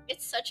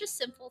it's such a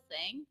simple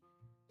thing,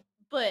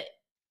 but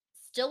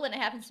still when it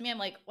happens to me, I'm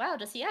like, wow,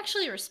 does he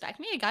actually respect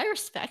me? A guy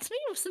respects me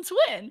since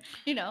when?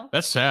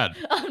 That's sad.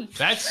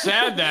 That's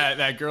sad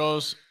that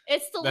girls.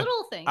 It's the that-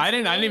 little things. I it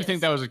didn't really even think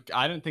is. that was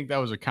I didn't think that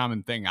was a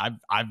common thing.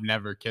 I've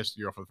never kissed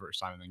a girl for the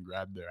first time and then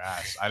grabbed their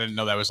ass. I didn't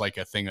know that was like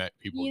a thing that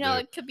people You know, do.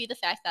 it could be the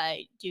fact that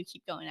I do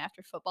keep going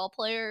after football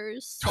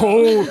players.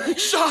 Oh,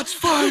 shots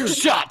fired!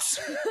 Shots.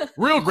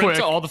 Real Rip quick,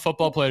 to all the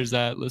football players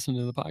that listen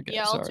to the podcast.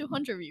 Yeah, all Sorry.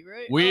 200 of you,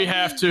 right? we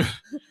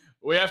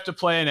have to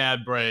play an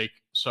ad break.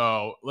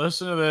 So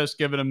listen to this,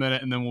 give it a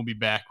minute, and then we'll be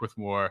back with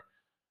more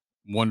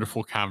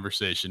wonderful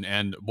conversation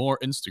and more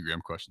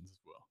Instagram questions as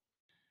well.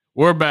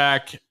 We're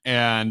back,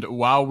 and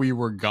while we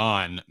were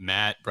gone,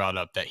 Matt brought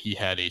up that he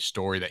had a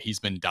story that he's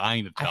been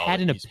dying to I tell. had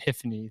that an he's-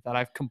 epiphany that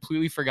I've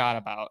completely forgot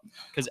about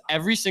because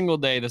every single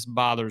day this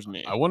bothers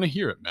me. I want to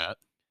hear it, Matt.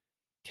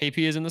 KP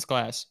is in this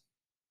class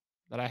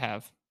that I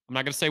have. I'm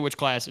not going to say which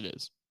class it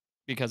is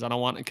because I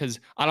don't want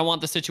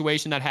the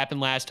situation that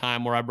happened last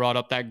time where I brought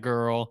up that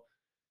girl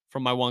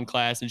from my one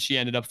class and she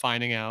ended up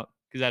finding out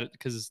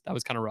because that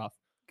was kind of rough.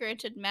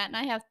 Granted, Matt and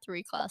I have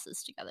 3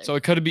 classes together. So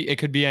it could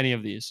be any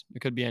of these. It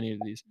could be any of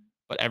these.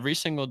 But every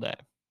single day,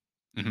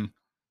 Mhm.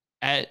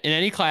 in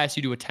any class,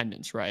 you do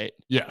attendance, right?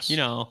 Yes. You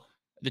know,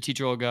 the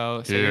teacher will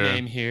go, say your Here,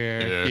 name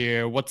here.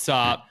 here, what's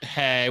up,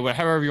 hey,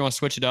 whatever you want to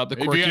switch it up. The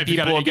If quirky you got,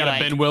 people will you be got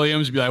like, a Ben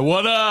Williams, be like,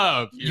 "What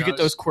up?" you get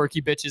those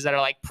quirky bitches that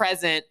are like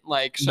present,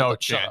 like shut No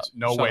up, shut chance. up,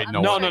 No shut way. up.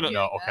 No no, way. no, no,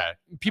 No. Okay.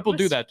 People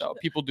do was that though.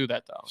 People do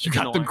that though. You It's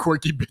got them annoying.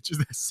 quirky bitches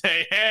that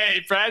say,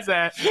 "Hey,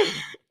 present."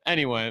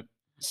 Anyway,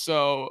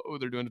 so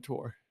they're doing a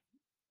tour.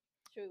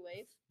 Should we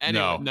wave? Anyway,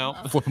 No.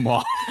 no. Flip them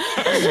off.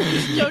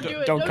 Don't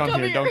do it. Don't come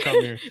here. Don't come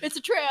here. It's a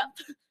trap.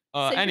 Save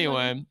your Anyway,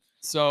 money.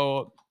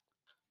 so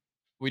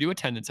we do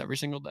attendance every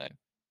single day.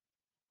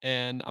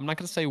 And I'm not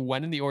going to say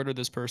when in the order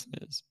this person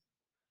is,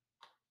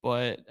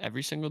 but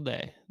every single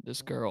day,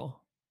 this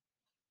girl,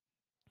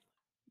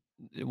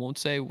 it won't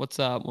say what's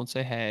up, won't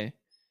say hey.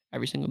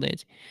 Every single day,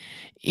 it's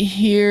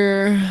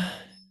here.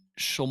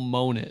 She'll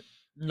moan it.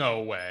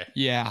 No way.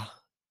 Yeah.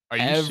 Are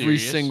you every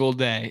serious? single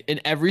day.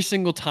 And every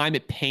single time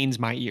it pains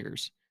my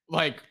ears.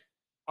 Like,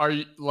 are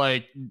you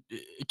like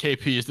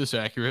KP? Is this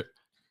accurate?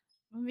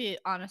 I'm gonna be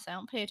honest, I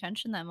don't pay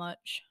attention that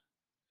much.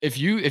 If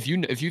you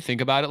think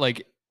about it,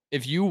 like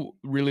if you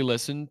really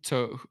listen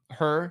to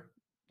her,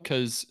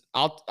 because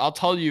I'll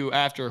tell you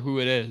after who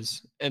it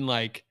is, and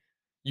like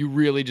you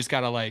really just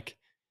gotta like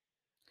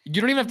you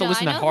don't even have to No,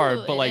 listen I that know hard,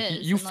 who but it like is,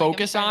 you and, like, I'm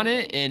focus trying on to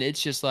it, think. and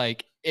it's just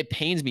like it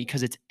pains me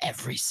because it's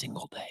every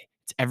single day.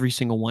 It's every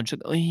single one. She'll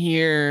go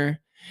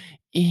here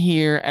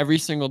every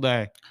single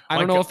day. I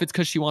don't Like, know if it's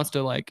because she wants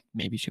to like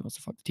maybe she wants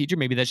to fuck the teacher.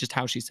 Maybe that's just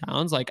how she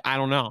sounds. Like I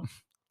don't know.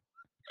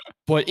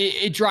 But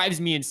it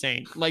drives me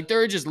insane. Like there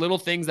are just little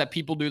things that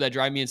people do that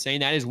drive me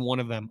insane. That is one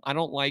of them. I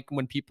don't like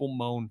when people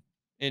moan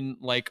in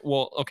like,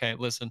 well, okay,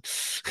 listen,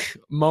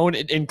 moan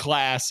in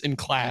class.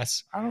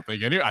 I don't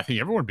think any. I think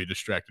everyone would be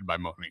distracted by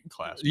moaning in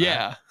class. Matt.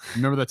 Yeah.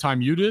 Remember the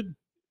time you did?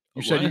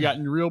 You said you What? got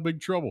in real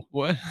big trouble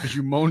What? because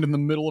you moaned in the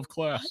middle of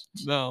class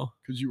No.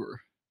 because you were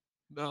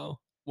No.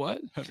 What?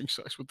 having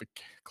sex with the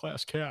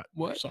class cat.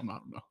 Or What? something, I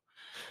don't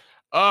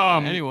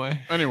know. Anyway.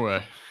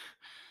 Anyway.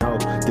 No,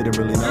 didn't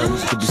really know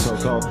this could be so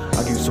cold.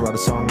 I used to write a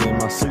song in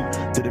my suit.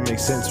 Didn't make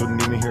sense,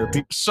 wouldn't even hear a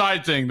peep.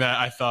 Side thing that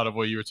I thought of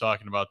while you were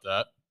talking about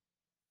that.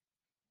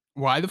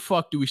 Why the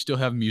fuck do we still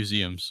have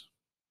museums?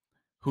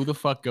 Who the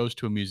fuck goes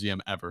to a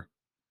museum ever?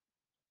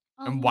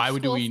 And why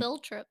would school we-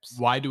 field trips?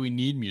 Why do we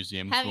need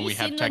museums Have when you we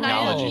have seen the Night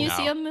of technology now?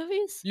 Museum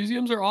movies?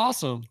 Museums are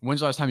awesome. When's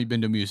the last time you've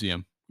been to a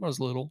museum? When I was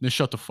little. Then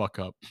shut the fuck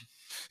up.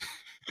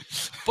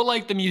 But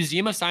like the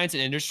Museum of Science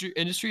and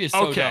Industry is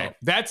so Okay, dope.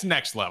 that's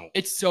next level.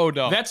 It's so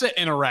dope. That's an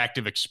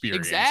interactive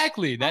experience.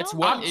 exactly. That's don't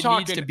what know. it I'm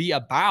needs to talking- be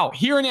about.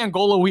 Here in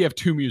Angola, we have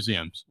 2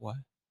 museums. What?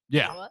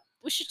 Yeah. What?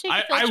 We should take. a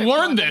I field trip to learned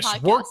one and this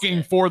podcast working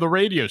it. for the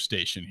radio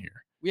station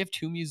here. We have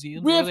 2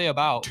 museums. We What have are they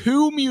about?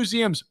 2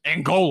 museums.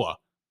 Angola.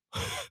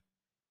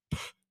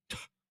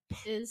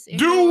 Is Do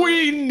Angola-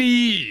 we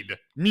need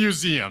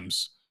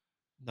museums?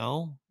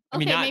 No. I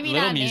Okay, mean, not maybe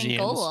little not in museums.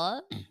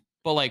 Angola.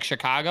 But like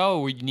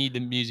Chicago, we need the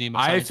Museum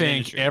of I Science and think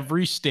Industry.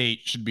 every state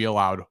should be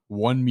allowed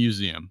 1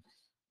 museum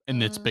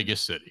in its Uh,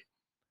 biggest city.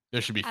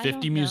 There should be I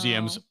 50 don't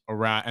museums know.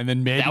 around, and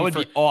then maybe that would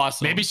for- be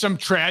awesome. maybe some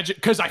tragic,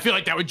 because I feel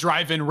like that would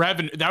drive in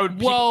revenue. That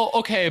would Well,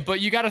 okay, but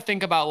you got to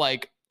think about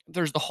like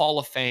there's the Hall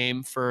of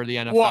Fame for the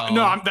NFL. well,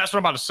 no, that's what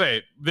I'm about to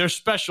say. There's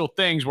special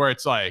things where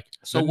it's like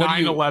So the what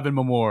do you- 9/11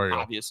 memorial,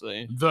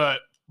 obviously. the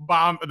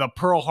bomb, the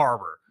Pearl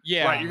Harbor.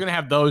 Yeah. Right, you're gonna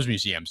have those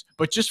museums,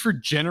 but just for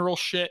general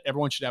shit,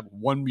 everyone should have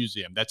 1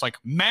 museum that's like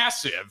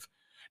massive.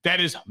 That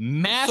is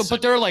massive. So,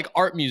 but they're like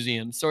art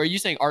museums. So, are you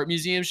saying art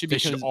museums should be They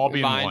should cons- all be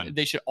in combined- one.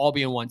 They should all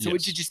be in one. So it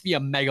Yes. should just be a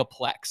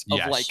megaplex of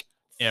Yes. like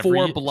Every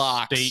 4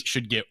 blocks. state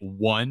should get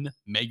 1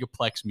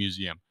 megaplex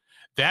museum.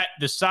 That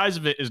the size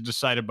of it is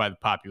decided by the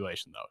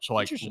population, though. So,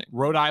 like Interesting.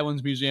 Rhode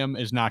Island's museum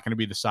is not going to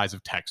be the size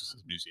of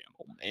Texas's museum.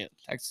 Oh man,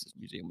 Texas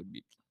Museum would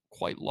be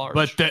quite large.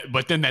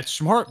 But then that's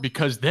smart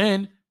because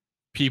then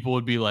people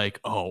would be like,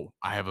 "Oh,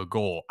 I have a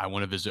goal. I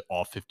want to visit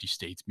all 50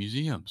 states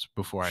museums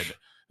before I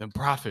then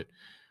profit."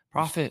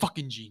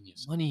 Fucking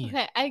genius. money.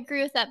 Okay, I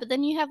agree with that, but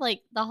then you have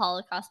like the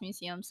Holocaust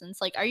museums, and it's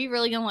like, are you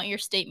really gonna want your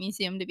state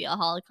museum to be a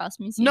Holocaust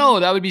museum? No,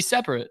 that would be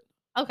separate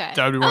Okay.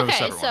 That would be one of the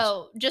okay, separate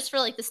so just for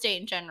like the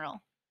state in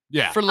general.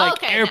 Yeah. for like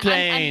Okay, I'm-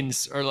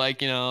 airplanes or like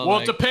well,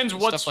 like, it depends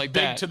what's stuff like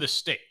big that. to the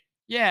state.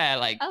 Yeah,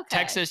 like Okay.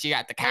 Texas, you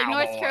got the Like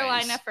Cowboys. North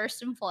Carolina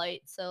first in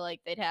flight, so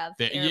like they'd have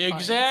Yeah, airplanes.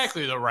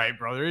 exactly, the Wright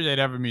brothers. They'd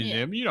have a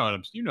museum. You know what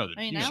I'm. You know the.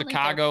 I mean, you I know. don't think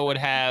Chicago they'll- would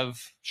have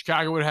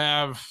Chicago would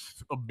have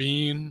a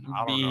bean. I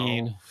don't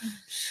Bean. know.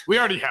 We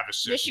already have a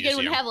sick Michigan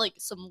would museum. have like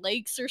some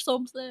lakes or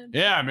something.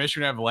 Yeah,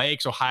 Michigan would have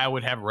lakes. Ohio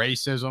would have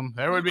racism.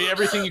 There would be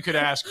everything you could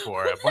ask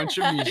for. A bunch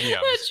of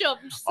museums. That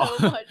jumped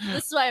so much.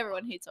 This is why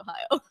everyone hates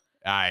Ohio.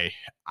 I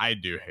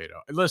do hate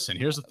it. Listen,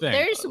 here's the thing.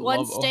 There's I one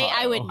love state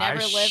I would Ohio.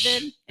 never live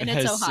in, and It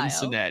it's has Ohio.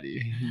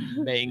 Cincinnati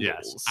Bengals.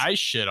 Yes, I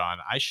shit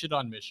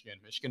on Michigan.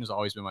 Michigan has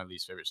always been my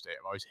least favorite state.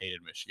 I've always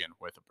hated Michigan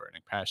with a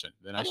burning passion.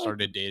 Then I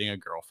started dating a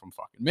girl from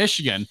fucking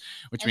Michigan,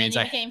 which And means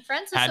then I you became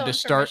friends with had someone to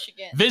from start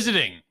Michigan.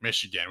 visiting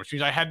Michigan, which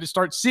means I had to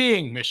start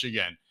seeing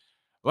Michigan.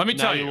 Let me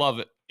Now tell you you, love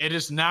it. it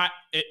is not.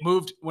 It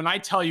moved when I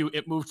tell you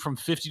it moved from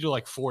 50 to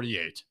like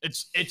 48.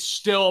 It's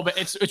still, but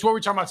it's what we're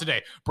talking about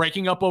today.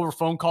 Breaking up over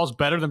phone calls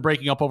better than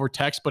breaking up over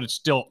text, but it's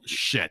still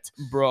shit.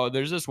 Bro,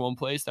 there's this one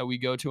place that we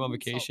go to on I'm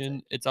vacation.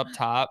 insulted. It's up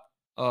top.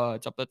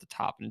 It's up at the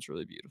top and it's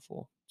really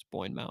beautiful. It's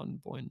Boyne Mountain,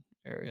 Boyne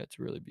area. It's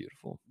really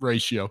beautiful.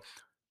 Ratio.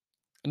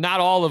 Not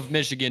all of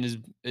Michigan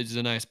is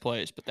a nice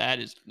place, but that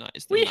is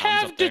nice. The We mountains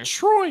have up there.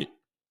 Detroit.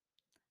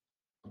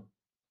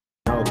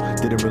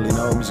 Didn't really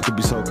know music could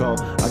be so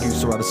cold. I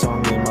used to write a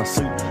song in my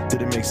sleep.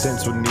 Didn't make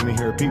sense, wouldn't even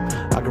hear a peep.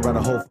 I could write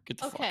a whole Get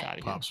the Okay. fuck out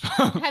of here. Pops.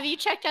 Have you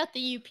checked out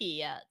the UP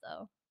yet,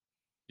 though?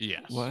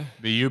 Yes. What?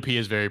 The UP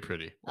is very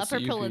pretty. What's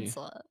Upper the UP?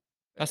 Peninsula.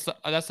 That's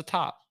the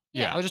top.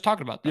 Yeah. I was just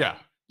talking about that. Yeah.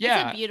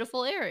 Yeah. It's a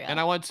beautiful area. And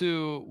I went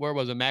to, where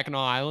was it? Mackinac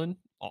Island.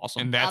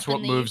 Awesome. And that's Up in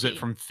what the moves UP. it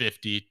from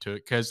 50 to,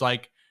 because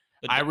like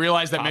The I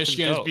realized that top is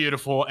Michigan is dope.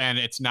 beautiful and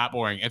it's not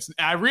boring.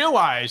 I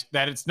realized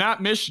that it's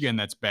not Michigan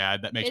that's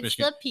bad that makes It's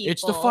Michigan. the people.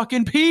 It's the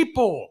fucking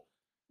people.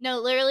 No,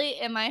 literally,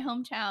 in my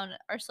hometown,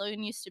 our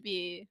slogan used to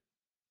be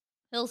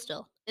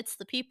Hillsdale. It's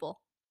the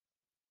people.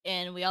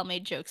 And we all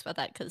made jokes about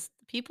that because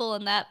the people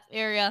in that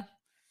area.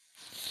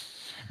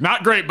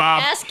 Not great,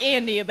 Bob. Ask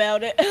Andy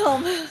about it.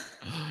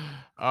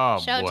 Oh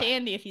Shout boy. out to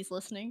Andy if he's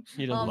listening.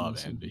 He doesn't Love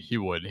listen. Andy. He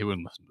wouldn't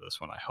listen to this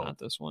one, I hope. Not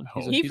this one.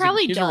 hope. He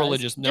probably he's does. a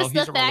religious. No, Just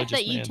he's the a fact religious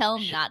that you man. tell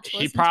him not to He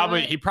listen probably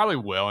to it. he probably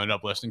will end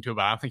up listening to it,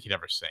 but I don't think he'd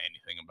ever say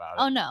anything about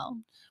it. Oh no!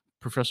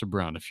 Professor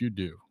Brown, if you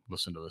do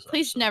listen to this,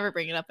 Please episode, never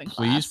bring it up in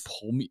please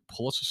class.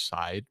 pull us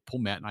aside, pull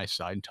Matt and I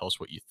aside, and tell us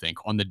what you think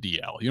on the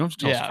DL. You don't have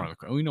to tell us in Yeah. front of the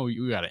crowd. We know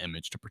you got an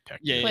image to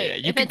protect. Yeah, you. yeah, Wait, yeah.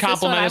 if You can it's this one,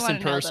 compliment I us in wanna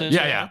know, though, person. too.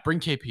 Yeah. Bring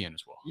KP in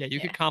as well. Yeah, you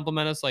Yeah. could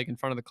compliment us like in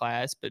front of the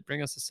class, but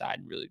bring us aside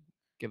and really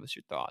give us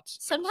your thoughts.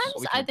 so Sometimes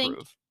we can I think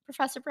improve.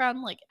 Professor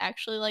Brown like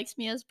actually likes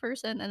me as a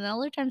person, and then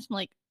other times I'm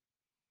like,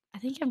 I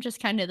think I'm just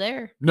kind of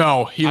there.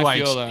 No, he I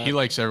likes feel that. he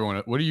likes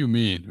everyone. What do you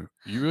mean?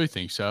 You really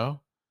think so?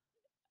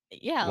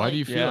 Yeah. Why do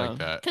you feel Yeah. like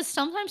that? Because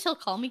sometimes he'll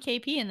call me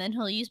KP, and then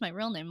he'll use my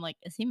real name. Like,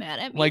 is he mad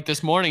at me? Like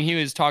this morning, he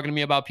was talking to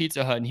me about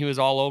Pizza Hut, and he was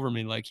all over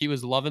me. Like he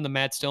was loving the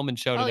Matt Stillman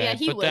show oh today. yeah,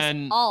 he but was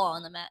then, all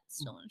on the Matt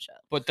Stillman show.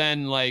 but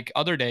then, like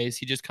other days,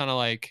 he just kind of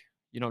like,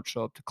 you don't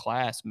show up to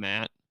class,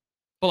 Matt.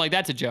 But like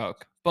that's a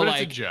joke. But, But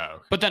like, it's a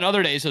joke. but then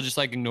other days he'll just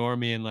like ignore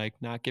me and like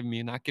not give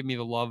me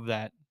the love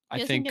that I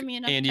doesn't think give me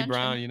enough Andy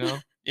Brown, attention. you know,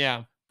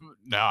 yeah.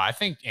 No, I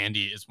think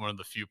Andy is one of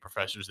the few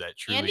professors that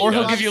truly. Andy Or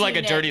he'll loves give you like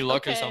a you, dirty Nick,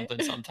 look or okay?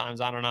 something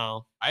sometimes. I don't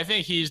know. I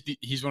think he's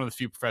one of the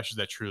few professors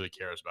that truly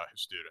cares about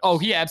his students. Oh,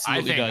 he I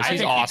absolutely think, does. I He's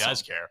think awesome. he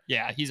does care.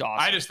 Yeah, he's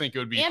awesome. I just think it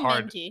would be And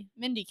hard. Mindy.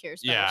 Mindy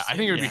cares. About Yeah, her I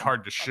think it would be Yeah.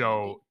 hard to Fuck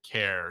show Mindy.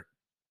 care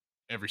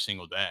every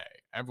single day.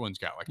 Everyone's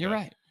got like You're that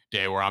right.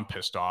 day where I'm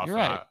pissed off. You're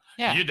right.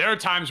 Yeah. There are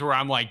times where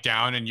I'm like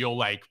down and you'll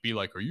like be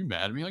like, "Are you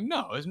mad at me?" Like,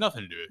 no, it's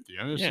nothing to do with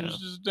you. It's Yeah.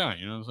 just down.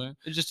 You know what I'm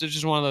saying? It's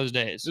just one of those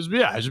days. Just be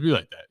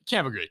like that. You can't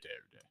have a great day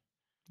every day.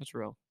 That's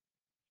real.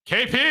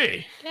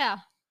 KP. Yeah.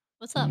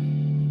 What's up?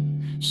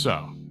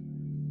 So,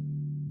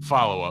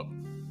 follow up.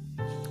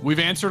 We've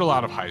answered a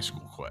lot of high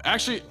school questions.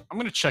 Actually, I'm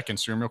going to check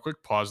Instagram real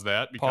quick. Pause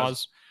that because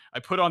Pause. I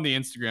put on the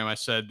Instagram. I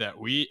said that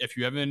if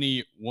you have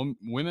any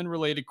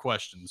women-related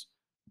questions,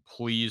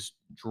 please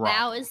drop.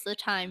 Now them. is the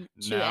time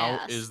to Now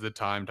ask. is the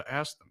time to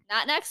ask them.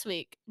 Not next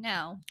week.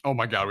 Now. Oh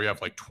my God, we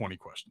have like 20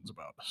 questions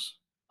about this.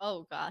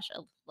 Oh gosh.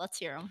 Let's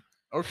hear them.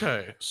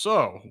 Okay,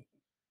 so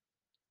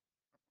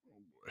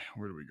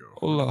where do we go?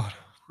 Oh Lord.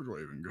 Where do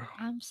I even go?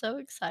 I'm so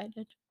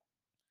excited.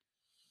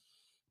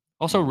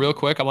 Also, real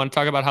quick, I want to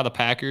talk about how the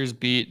Packers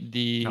beat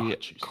the Oh,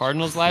 Jesus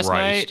Cardinals last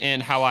Christ. night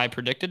and how I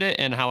predicted it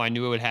and how I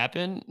knew it would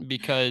happen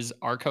because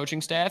our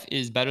coaching staff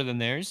is better than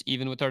theirs,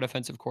 even with our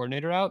defensive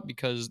coordinator out,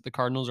 because the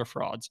Cardinals are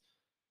frauds.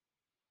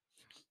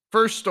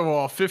 First of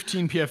all,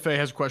 15 PFA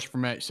has a question for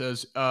Matt.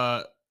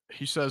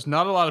 He says,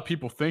 not a lot of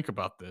people think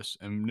about this,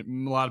 and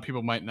a lot of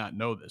people might not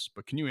know this,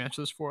 but can you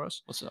answer this for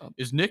us? What's up?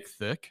 Is Nick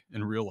thick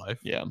in real life?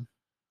 Yeah.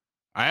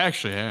 I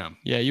actually am.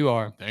 Yeah, you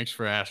are. Thanks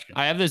for asking.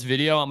 I have this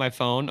video on my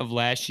phone of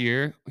last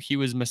year. He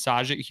was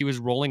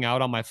rolling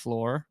out on my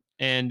floor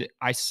and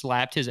I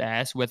slapped his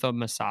ass with a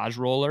massage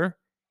roller.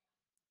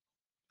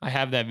 I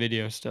have that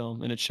video still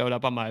and it showed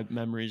up on my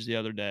memories the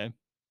other day.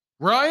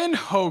 Ryan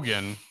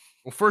Hogan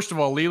Well, first of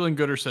all, Leland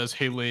Gooder says,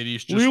 "Hey,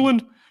 ladies,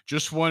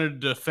 just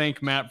wanted to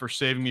thank Matt for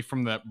saving me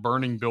from that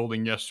burning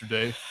building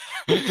yesterday."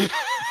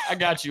 I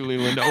got you,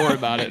 Leland. Don't worry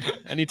about it. Oh,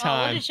 what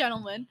Anytime. a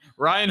gentleman.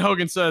 Ryan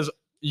Hogan says,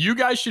 "You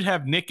guys should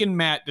have Nick and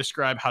Matt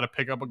describe how to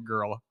pick up a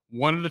girl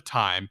one at a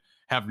time.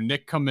 Have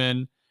Nick come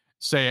in,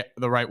 say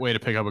the right way to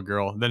pick up a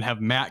girl, then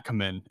have Matt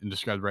come in and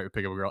describe the right way to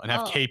pick up a girl, and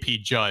have Oh. KP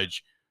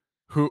judge,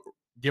 who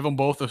give them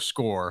both a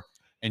score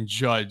and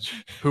judge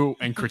who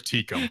and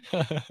critique them."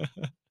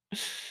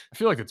 I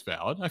feel like it's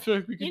valid. I feel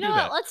like we can You do know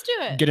that. what? Let's do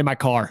it. Get in my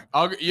car.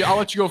 I'll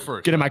let you go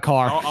first. Get in my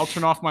car. I'll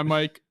turn off my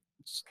mic.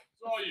 It's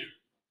all you.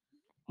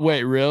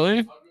 Wait, really?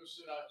 I'll go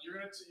sit out.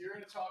 You're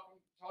gonna talk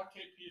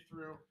KP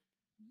through.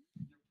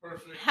 You're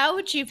perfect. How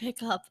would you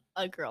pick up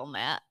a girl,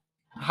 Matt?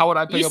 How would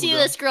I pick You up a see girl?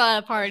 this girl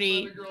at a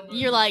party. Let a girl know You're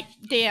you- like,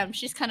 damn,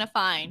 she's kind of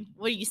fine.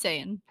 What are you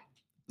saying?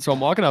 So I'm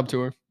walking up to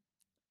her.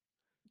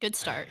 Good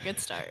start. Good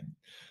start.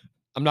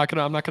 I'm not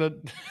gonna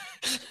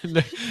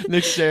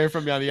Nick's staring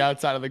from me on the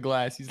outside of the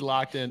glass. He's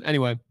locked in.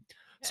 Anyway,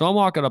 so I'm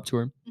walking up to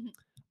her. Mhm.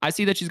 I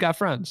see that she's got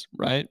friends,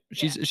 right?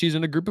 She's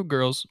in a group of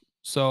girls.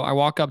 So I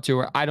walk up to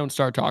her. I don't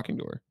start talking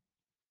to her.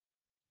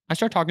 I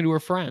start talking to her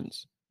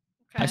friends.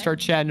 I Okay. start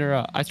chatting her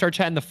up. I start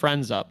chatting the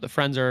friends up. The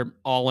friends are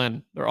all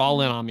in. They're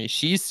all in on me.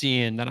 She's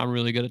seeing that I'm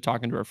really good at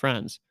talking to her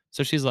friends.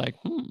 So she's like,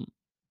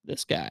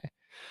 this guy.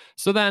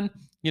 So then,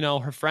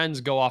 her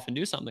friends go off and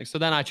do something. So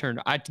then I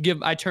turn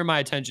my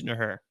attention to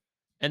her.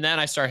 And then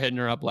I start hitting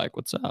her up like,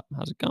 what's up?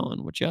 How's it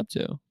going? What you up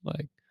to?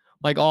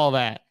 Like all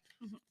that.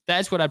 Mhm.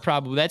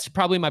 That's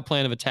probably my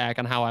plan of attack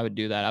on how I would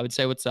do that. I would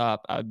say, what's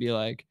up? I would be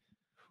like,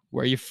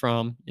 where are you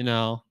from?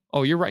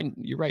 Oh, you're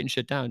writing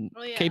shit down.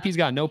 Oh, yeah. KP's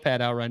got a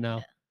notepad out right now.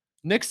 Yeah.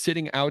 Nick's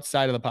sitting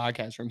outside of the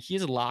podcast room.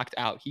 He's locked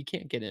out. He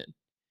can't get in.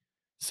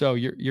 So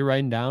you're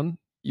writing down.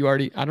 I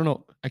don't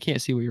know. I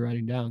can't see what you're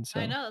writing down. So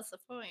I know that's the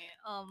point.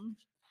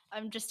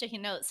 I'm just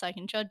taking notes so I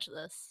can judge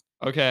this.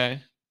 okay.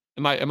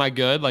 Am I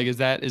good? Like, is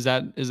that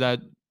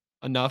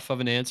enough of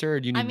an answer, or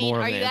do you need I mean, more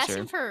of are an you answer?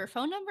 asking for her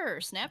phone number or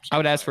Snapchat? I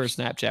would ask for a first?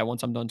 Snapchat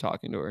once I'm done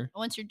talking to her.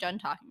 Once you're done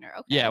talking to her.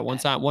 Okay. Yeah,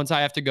 okay. once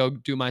I have to go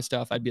do my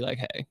stuff, I'd be like,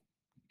 hey,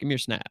 give me your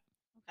snap.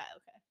 Okay.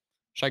 Okay.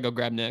 Should I go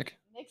grab Nick?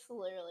 Nick's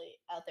literally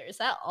out there. Is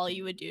that all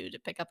you would do to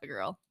pick up a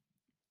girl?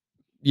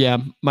 Yeah,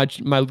 my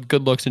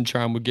good looks and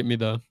charm would give me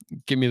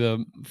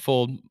the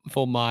full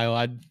mile.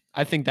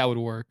 I think that would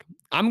work.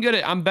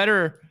 I'm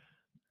better.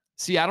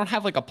 See, I don't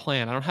have like a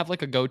plan. I don't have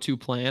like a go-to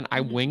plan. I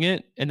Mhm. wing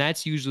it, and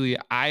that's usually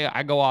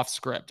I go off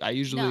script. I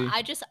usually No,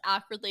 I just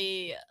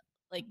awkwardly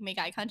like make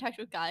eye contact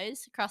with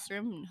guys across the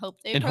room and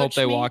hope they And hope approach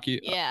they me. walk you-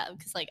 Yeah,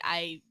 because like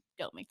I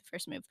don't make the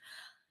first move.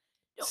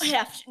 Don't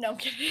have to. No, I'm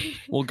kidding.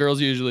 well,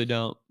 girls usually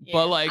don't. Yeah,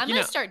 But like, I'm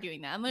gonna start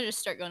doing that. I'm gonna just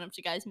start going up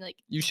to guys and be like,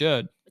 you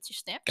should. "What's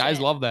your Snapchat?" Guys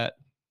love that.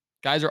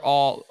 Guys are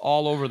all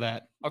over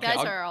that. Okay, Guys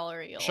I'll are all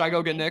real. should I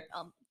go get Nick?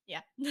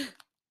 Yeah.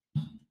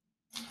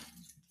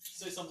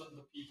 say something to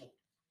the people.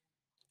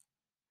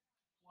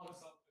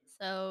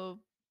 So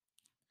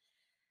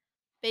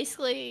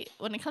basically,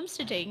 when it comes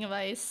to dating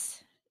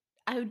advice,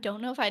 I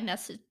don't know if I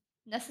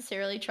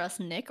necessarily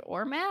trust Nick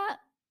or Matt.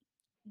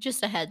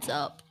 Just a heads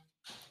up.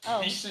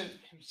 Oh, He sent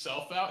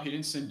himself out. He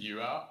didn't send you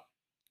out.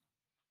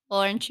 well,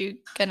 aren't you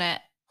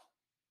gonna?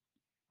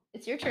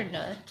 It's your turn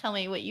to tell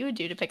me what you would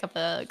do to pick up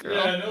a girl.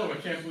 Yeah, I know. I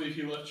can't believe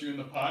he left you in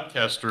the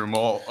podcast room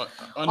all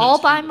All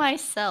by unattended.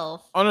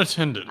 myself.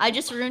 Unattended. I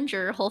just ruined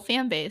your whole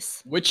fan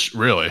base. Which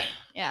really?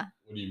 Yeah,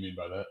 What do you mean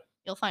by that?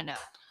 you'll find out.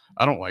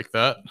 I don't like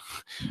that.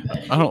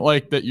 I don't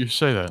like that you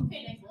say that.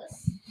 Okay,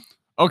 Nicholas.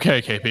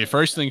 Okay, KP.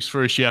 First things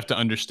first, you have to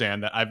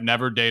understand that I've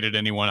never dated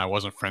anyone I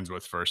wasn't friends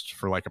with first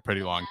for like a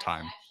pretty long That's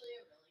time. actually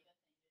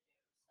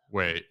a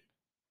really good thing to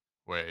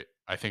do. Wait.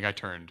 I think I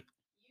turned.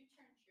 You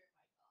turned your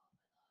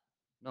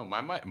mic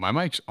off. No, my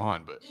mic's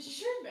on, but Did you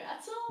turn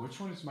Matt's off? which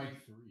one is mic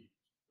 3?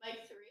 Mic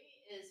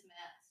 3 is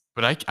Matt's.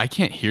 But I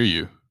can't hear you.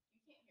 You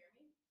can't hear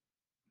me?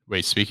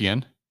 Wait, speak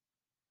again.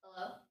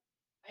 Hello?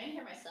 I didn't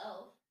hear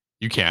myself,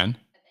 You can. I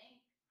think.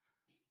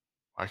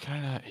 Why can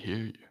I not hear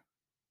you?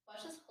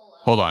 Watch this pull up.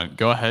 Hold on.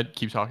 Go ahead.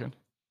 Keep talking. Okay.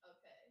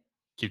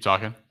 Keep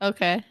talking.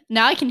 Okay.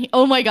 Now I can.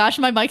 Oh my gosh,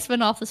 my mic's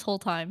been off this whole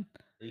time.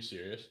 Are you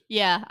serious?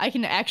 Yeah, I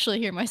can actually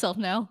hear myself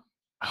now.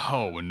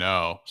 Oh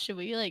no. Should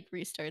we like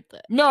restart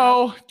the?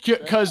 No,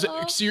 because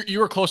Oh. you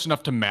were close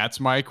enough to Matt's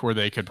mic where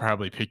they could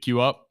probably pick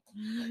you up.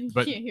 You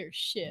But can't hear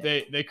shit.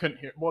 They couldn't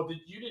hear. Well, did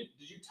you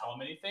tell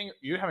him anything?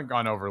 You haven't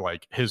gone over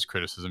like his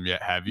criticism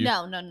yet, have you?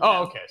 No.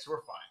 Oh, okay. So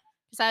we're fine.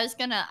 Because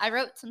I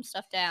wrote some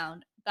stuff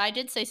down, but I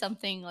did say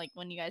something like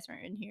when you guys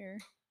weren't in here.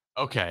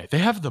 Okay. They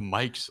have the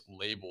mics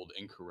labeled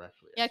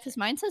incorrectly. Yeah, because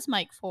mine says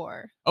mic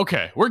 4.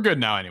 Okay, we're good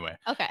now anyway.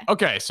 Okay.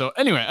 Okay, so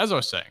anyway, as I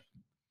was saying,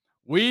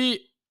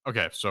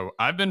 so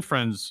I've been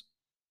friends.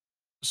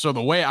 So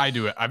the way I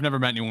do it, I've never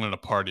met anyone at a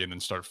party and then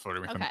started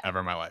flirting with them Okay. ever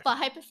in my life. But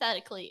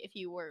hypothetically, if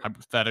you were.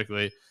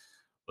 Hypothetically,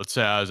 let's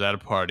say I was at a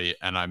party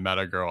and I met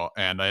a girl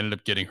and I ended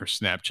up getting her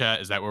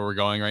Snapchat. Is that where we're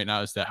going right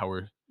now? Is that how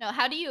we're No,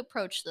 how do you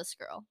approach this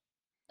girl?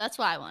 That's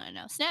what I want to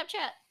know.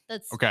 Snapchat,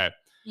 that's, okay?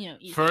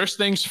 easy. First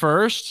things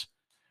first,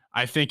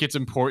 I think it's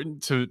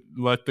important to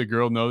let the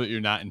girl know that you're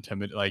not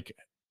intimidated. Like,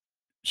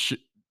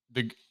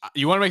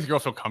 you want to make the girl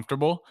feel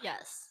comfortable.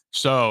 Yes.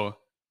 So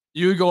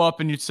you would go up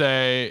and you'd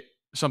say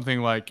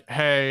something like,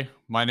 "Hey,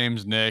 my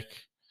name's Nick.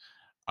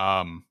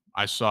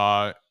 I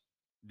saw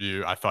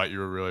you. I thought you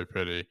were really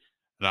pretty,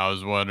 and I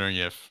was wondering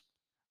if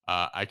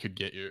I could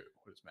get you.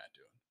 What is Matt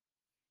doing?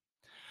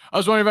 I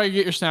was wondering if I could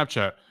get your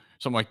Snapchat,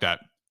 something like that.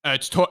 And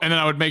then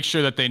I would make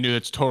sure that they knew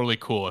it's totally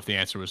cool if the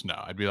answer was no.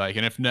 I'd be like,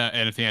 and if no,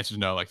 and if the answer is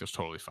no, like that's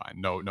totally fine.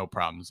 No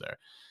problems there.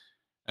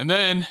 And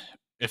then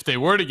if they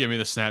were to give me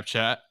the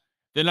Snapchat,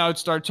 then I would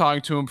start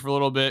talking to them for a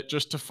little bit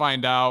just to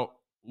find out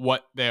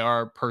what they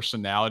are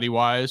personality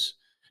wise,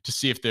 to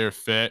see if they're a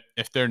fit.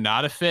 If they're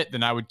not a fit,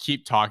 then I would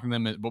keep talking to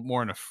them, but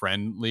more in a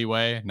friendly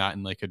way, not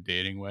in like a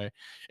dating way.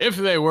 If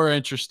they were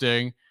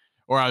interesting,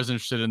 or I was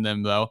interested in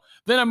them though,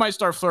 then I might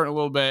start flirting a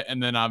little bit.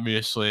 And then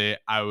obviously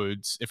I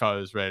would, if I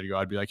was ready to go,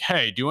 I'd be like,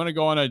 hey, do you want to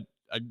go on I'd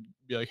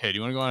be like, hey, do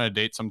you want to go on a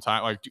date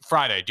sometime? Like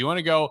Friday, do you want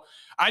to go?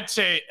 I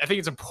think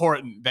it's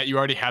important that you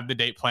already have the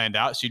date planned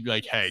out. So you'd be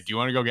like, hey, do you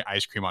want to go get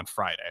ice cream on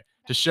Friday?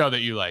 To show that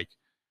you like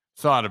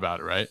thought about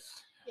it, right?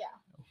 Yeah.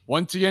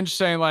 Once again, just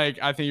saying like,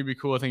 I think it'd be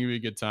cool. I think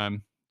it'd be a good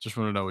time. Just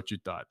want to know what you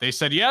thought. They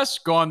said yes,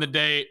 go on the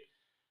date,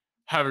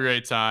 have a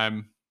great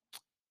time.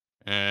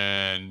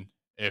 And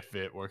if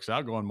it works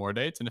out, go on more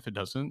dates. And if it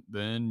doesn't,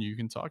 then you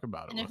can talk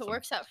about it. And if with it them.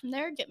 works out from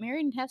there, get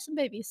married and have some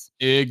babies.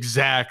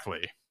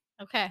 Exactly.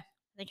 Okay. I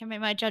think I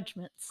made my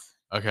judgments.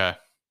 Okay.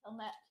 On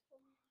that.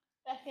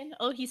 Back in.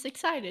 Oh, he's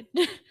excited.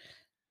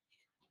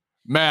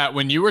 Matt,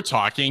 when you were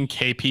talking,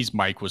 KP's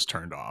mic was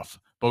turned off,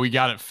 but we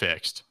got it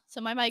fixed. So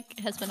my mic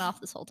has been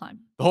off this whole time.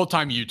 The whole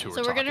time you two were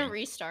So talking. we're going to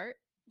restart.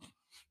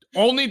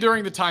 Only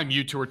during the time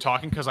you two were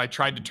talking, because I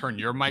tried to turn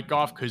your mic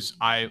off or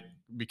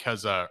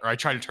I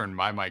tried to turn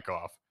my mic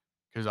off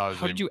because I was.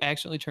 How did you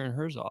accidentally turn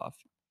hers off?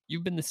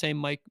 You've been the same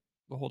mic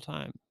the whole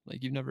time.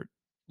 Like you've never,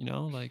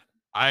 like.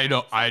 I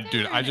don't. I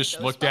Something dude. I in just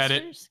looked at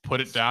it, Ghostbusters?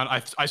 put it down.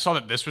 I saw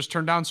that this was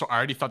turned down, so I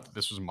already thought that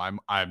this was my.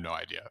 I have no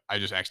idea. I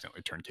just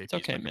accidentally turned KP's It's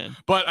okay, mic. man.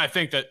 But I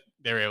think that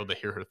they were able to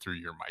hear her through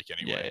your mic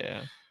anyway.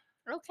 Yeah.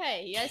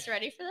 Okay, you guys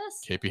ready for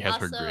this? KP has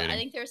her Also, grading. I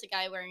think there's a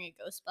guy wearing a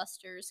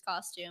Ghostbusters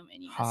costume,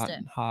 and you Hot, missed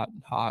it. hot.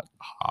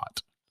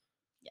 Hot.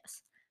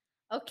 Yes.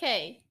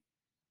 Okay.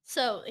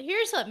 So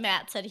here's what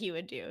Matt said he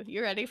would do.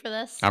 You ready for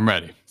this? I'm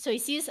ready. So he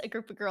sees a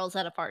group of girls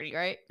at a party,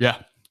 right? Yeah.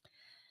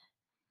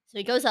 So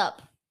he goes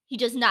up. He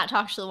does not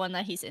talk to the one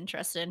that he's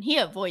interested in. He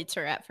avoids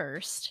her at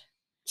first.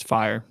 It's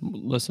fire.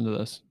 Listen to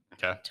this.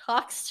 Okay.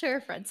 Talks to her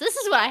friends. This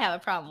is what I have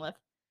a problem with.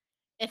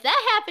 If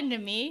that happened to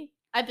me,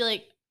 I'd be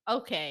like,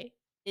 okay,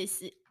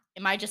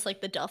 am I just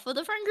like the duff of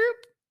the friend group?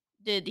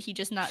 Did he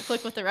just not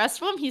click with the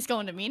rest of them? He's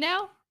going to me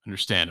now?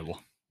 Understandable.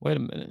 Wait a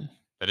minute.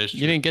 That is true.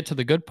 You didn't get to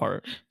the good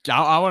part.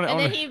 I want And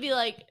then to. he'd be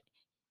like,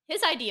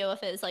 his idea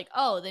with it is like,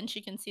 oh, then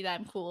she can see that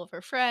I'm cool with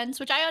her friends,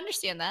 which I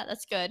understand that.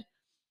 That's good.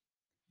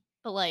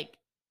 But like,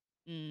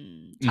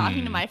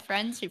 talking to my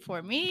friends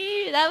before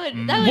me, that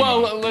would.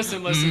 Well,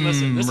 listen.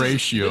 This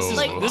ratio. Is,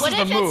 like, this what is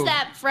if the it's move.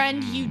 that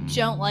friend you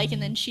don't like,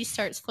 and then she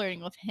starts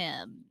flirting with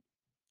him?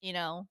 You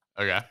know.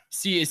 Okay.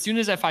 See, as soon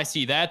as if I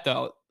see that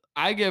though,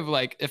 I give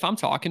like if I'm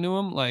talking to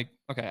him, like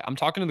okay, I'm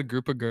talking to the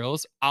group of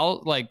girls.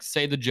 I'll like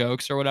say the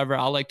jokes or whatever.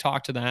 I'll like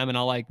talk to them and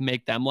I'll like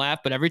make them laugh.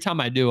 But every time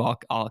I do,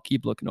 I'll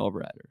keep looking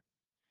over at her.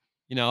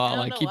 I'll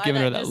like keep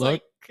giving her that look.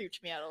 Like,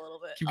 creeped me out a little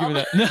bit. Keep giving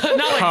that. Not like Oh,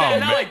 that. man.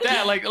 Not like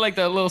that. Like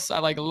the little side.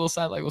 Like a little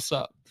side. Like what's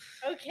up?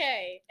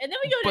 Okay, and then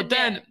we go to. But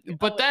then, Nick.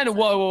 but Oh, then, wait,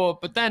 whoa.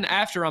 But then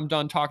after I'm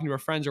done talking to her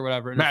friends or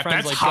whatever, and Matt, her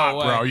friends that's like hot, go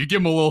away. bro. You give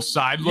them a little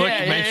side look, Yeah,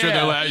 make yeah, sure yeah.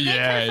 they're You like, think her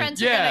yeah.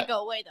 friends are yeah. gonna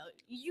go away though?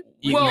 You,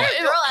 Well, you're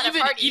a girl at a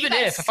even party, you even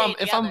guys if stay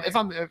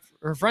if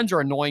her friends are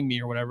annoying me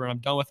or whatever, and I'm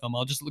done with them,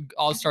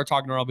 I'll start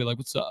talking to her. I'll be like,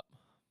 "What's up?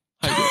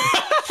 How you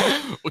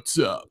doing?" What's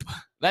up?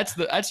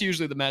 That's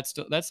usually the Matt.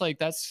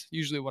 That's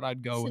usually what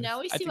I'd go So with. now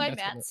we I see think why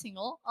that's what Matt's it-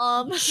 single.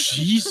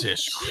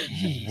 Jesus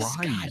Jeez,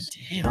 Christ.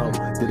 goddamn.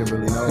 No, didn't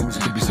really know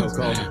music could be so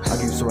cold.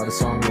 I used to write a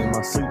song in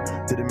my sleep.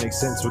 Didn't make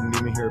sense, wouldn't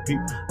even hear a peep.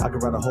 I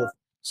could write a whole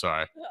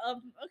Sorry.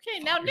 Okay,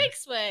 now Fire.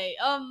 Nick's way.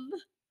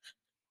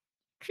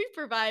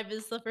 Creeper vibe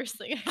is the first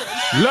thing I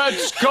heard.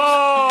 Let's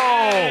go.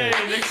 Hey,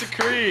 Nick's a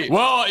creep.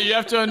 Well, you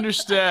have to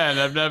understand.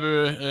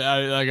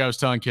 Like I was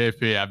telling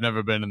KP, I've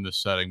never been in this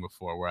setting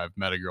before where I've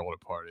met a girl at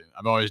a party.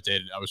 I've always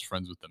dated. I was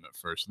friends with them at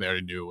first. They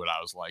already knew what I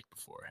was like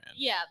beforehand.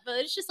 Yeah, but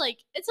it's just like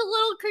it's a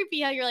little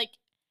creepy how you're like,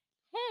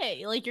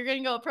 hey, like you're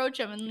gonna go approach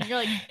him and you're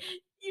like,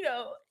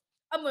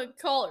 I'm gonna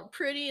call her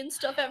pretty and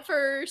stuff at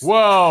first.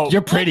 Whoa.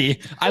 You're pretty.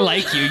 I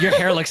like you. Your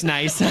hair looks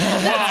nice. Well,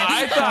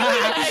 I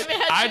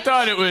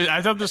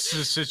I thought this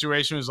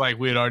situation was like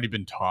we had already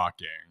been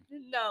talking.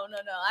 No.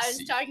 I was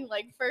See. talking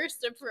like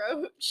first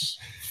approach.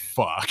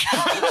 Fuck.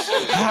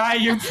 Hi,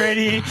 you're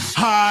pretty.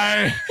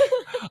 Hi,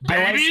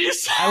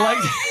 babies.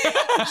 I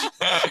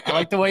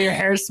like the way your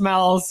hair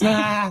smells.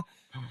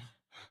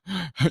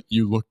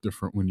 You look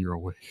different when you're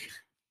awake.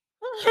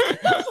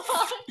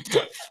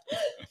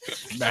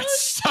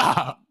 That's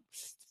stop.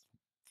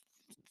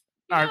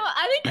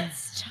 I think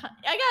it's.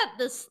 I got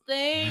this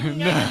thing.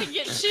 No. I'm gonna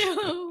get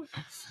you.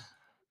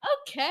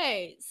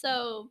 Okay,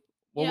 so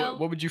What, you know,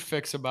 what would you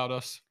fix about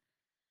us?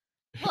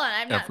 Well,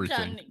 I'm not Everything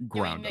done giving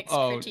ground up. Nick's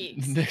Oh,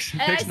 critiques. Nick's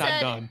And I not said-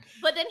 done.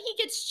 But then he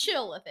gets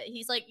chill with it.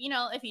 He's like,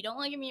 if you don't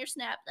want to give me your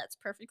snap, that's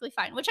perfectly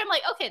fine. Which I'm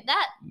like, okay,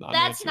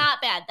 that's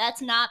not bad.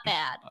 That's not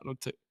bad. I don't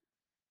take.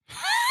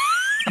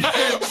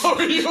 What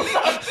were you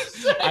about to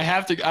say? I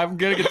have to. I'm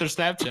gonna get their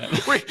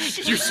Snapchat. Wait,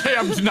 did you say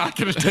I'm not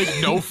going to take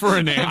no for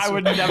an answer? I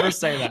would never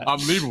say that. I'm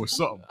leaving with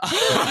something.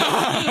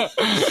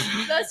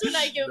 That's when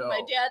I give him my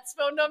No. dad's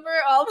phone number.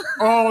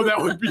 Oh, that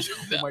would be.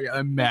 Oh my God!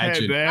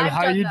 Imagine. Hey, man, I've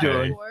how done you that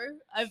doing? before.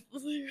 I've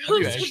literally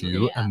Could Could done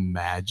you that.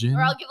 imagine?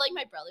 Or I'll give like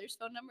my brother's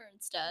phone number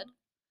instead.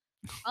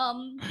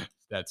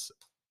 That's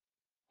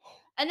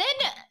And then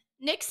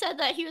Nick said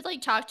that he would like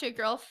talk to a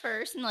girl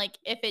first, and like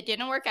if it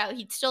didn't work out,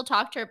 he'd still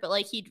talk to her, but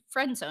like he'd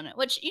friend zone it.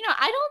 Which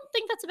I don't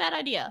think that's a bad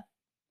idea.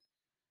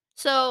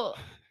 So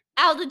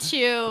out of the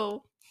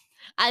two,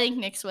 I think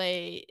Nick's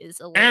way is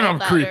a little And I'm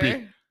better.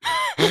 creepy.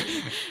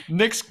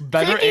 Nick's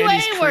better Creepy and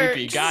he's way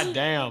creepy. works. God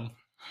damn.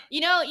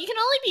 You can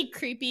only be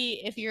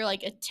creepy if you're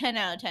like a 10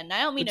 out of 10.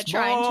 I don't mean a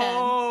trying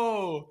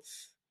 10.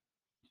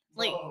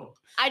 Like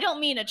I don't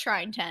mean a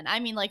trying 10. I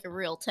mean like a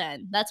real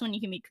 10. That's when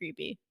you can be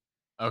creepy.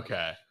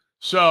 okay.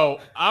 So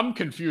I'm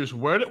confused.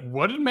 What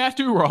did Matt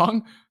do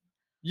wrong?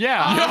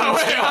 Yeah. No,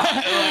 wait,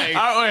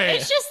 Like, wait.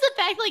 It's just the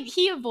fact like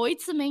he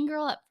avoids the main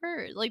girl at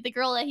first, like the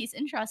girl that he's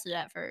interested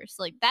at first.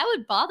 Like that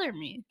would bother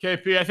me.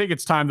 KP, I think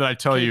it's time that I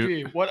tell you.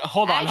 KP, what?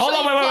 Hold on. Actually,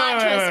 Wait, plot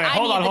twist, I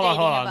Hold need on. the Hold on. dating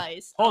Hold on.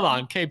 advice. Hold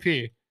on,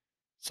 KP.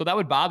 So that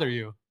would bother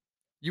you.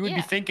 You would be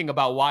Yeah. thinking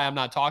about why I'm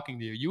not talking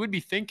to you. You would be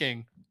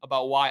thinking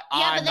about why Yeah,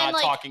 I'm but then not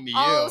like talking to you.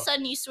 all of a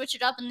sudden you switch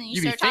it up and then you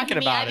You'd be start talking to thinking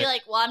me. about I'd be it.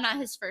 like, well, I'm not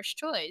his first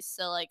choice,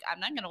 so like I'm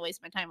not gonna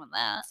waste my time on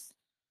that.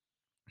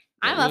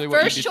 That I'm really a what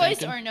you'd first be choice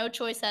thinking? or no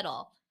choice at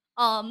all.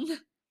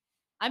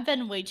 I've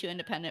been way too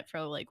independent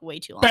for like way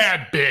too long.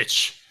 Bad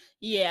bitch.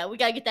 Yeah, we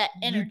gotta get that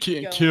energy. You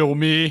can't going. kill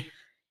me.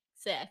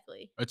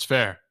 Exactly. That's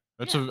fair.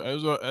 That's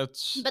Yeah.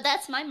 that's But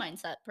that's my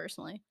mindset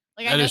personally.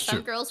 Like I That know is some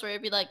true. girls where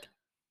it'd be like,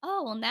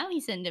 oh well, now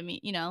he's into me,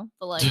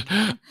 But like,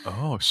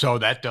 oh, so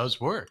that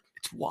does work.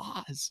 It's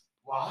Waz.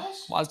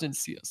 Was? Waz didn't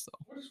see us though.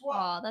 What is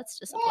oh, that's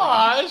disappointing.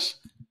 Was?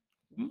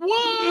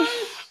 What?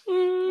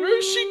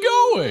 Where's she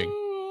going?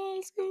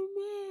 Waz, come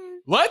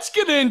back. Let's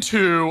get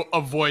into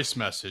a voice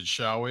message,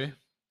 shall we?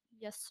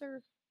 Yes,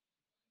 sir.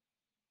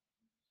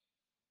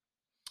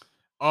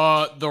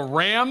 The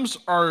Rams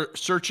are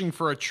searching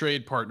for a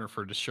trade partner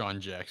for Deshaun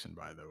Jackson,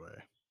 by the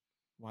way.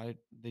 Why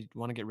they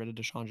want to get rid of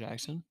Deshaun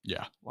Jackson?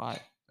 Yeah. Why?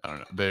 I don't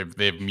know.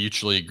 They've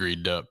mutually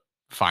agreed to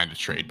find a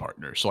trade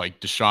partner. So like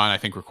Deshaun, I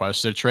think,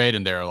 requested a trade,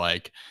 and they're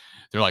like,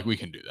 we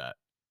can do that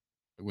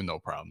with no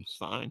problems.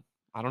 Fine.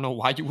 I don't know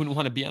why you wouldn't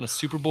want to be on a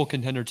Super Bowl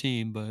contender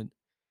team, but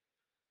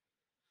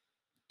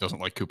Doesn't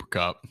like Cooper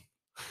Cup.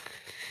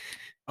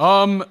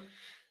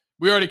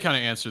 We already kind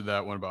of answered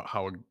that one about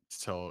how to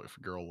tell if a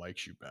girl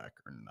likes you back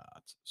or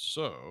not.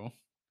 So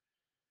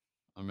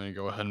I'm gonna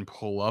go ahead and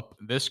pull up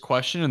this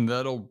question, and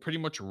that'll pretty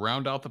much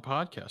round out the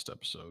podcast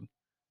episode.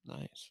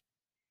 nice.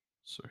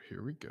 So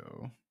here we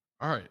go.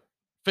 All right.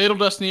 Fatal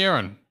Destiny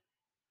Aaron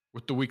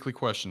with the weekly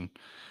question.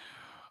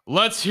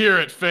 Let's hear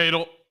it,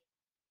 Fatal.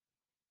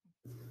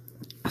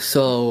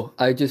 So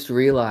I just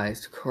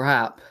realized,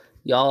 crap,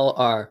 y'all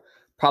are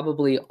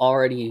probably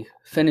already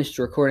finished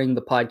recording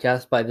the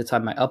podcast by the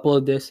time I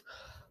upload this,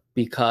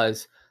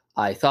 because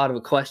I thought of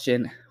a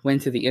question,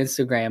 went to the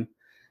Instagram,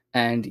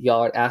 and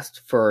y'all had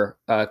asked for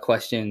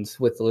questions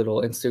with the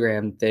little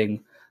Instagram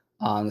thing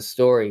on the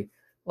story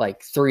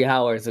like 3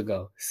 hours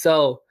ago.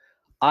 So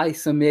I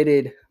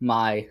submitted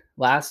my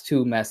last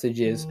 2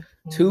 messages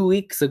 2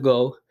 weeks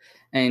ago,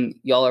 and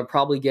y'all are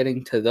probably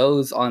getting to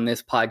those on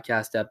this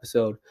podcast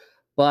episode.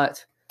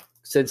 But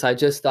since I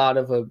just thought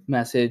of a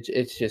message,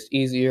 it's just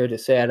easier to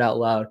say it out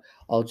loud.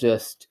 I'll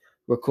just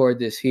record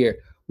this here.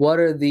 What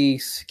are the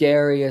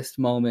scariest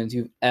moments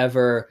you've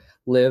ever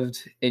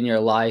lived in your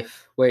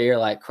life where you're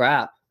like,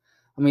 crap,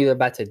 I'm either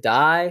about to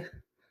die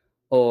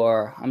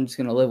or I'm just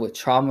going to live with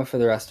trauma for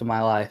the rest of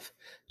my life?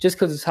 Just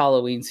because it's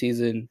Halloween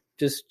season,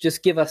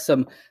 just give us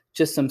some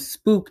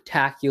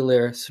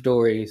spooktacular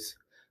stories.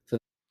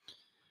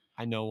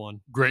 I know one.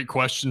 Great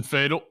question,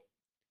 Fatal.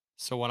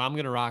 So what I'm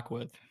gonna rock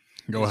with.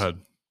 Go ahead.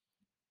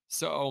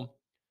 So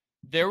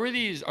there were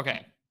these.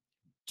 Okay.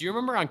 Do you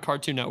remember on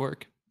Cartoon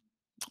Network?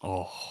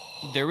 Oh.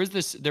 There was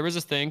this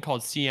thing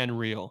called CN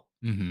Real,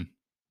 Mm-hmm.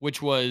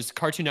 which was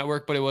Cartoon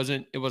Network, but it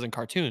wasn't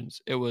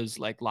cartoons. It was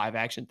like live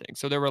action things.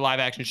 So there were live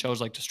action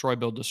shows like Destroy,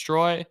 Build,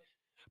 Destroy.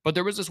 But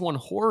there was this one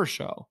horror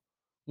show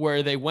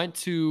where they went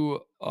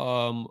to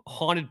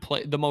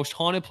the most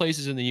haunted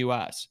places in the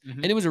US. Mhm.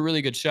 And it was a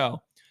really good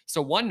show.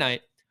 So one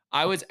night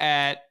I was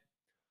at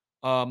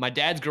my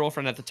dad's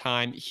girlfriend at the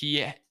time.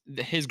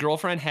 His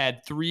girlfriend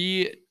had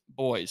 3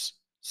 boys,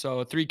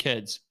 so 3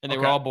 kids, and they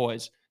were Okay. all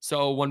boys.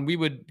 So when we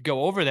would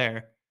go over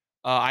there,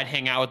 I'd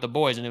hang out with the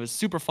boys, and it was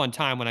super fun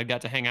time when I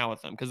got to hang out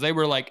with them because they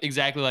were like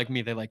exactly like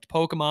me. They liked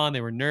Pokemon.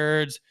 They were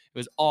nerds. It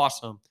was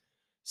awesome.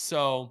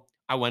 So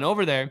I went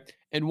over there,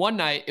 and one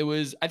night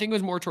I think it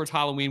was more towards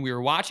Halloween. We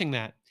were watching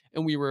that,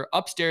 and we were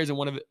upstairs in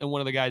one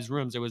of the guys'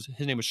 rooms.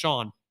 His name was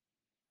Sean.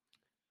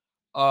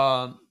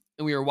 And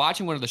and we were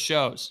watching one of the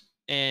shows,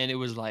 and it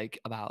was like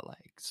about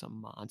like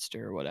some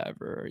monster or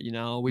whatever, you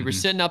know. We were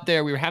Mhm. sitting up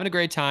there, we were having a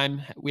great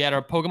time. We had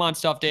our Pokemon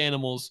stuffed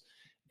animals,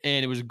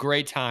 and it was a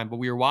great time, but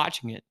we were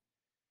watching it,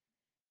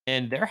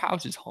 and their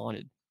house is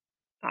haunted.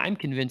 I'm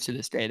convinced to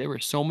this day there were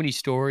so many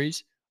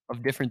stories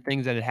of different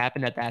things that had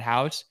happened at that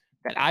house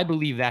that I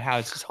believe that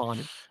house is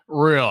haunted.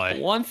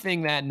 Really? One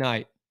thing that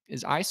night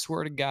is, I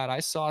swear to God, I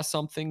saw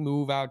something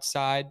move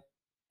outside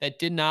that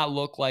did not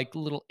look like a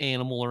little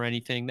animal or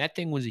anything. That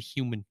thing was a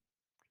human.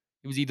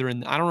 It was either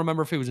I don't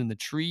remember if it was in the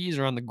trees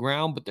or on the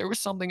ground, but there was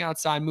something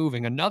outside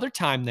moving. Another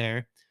time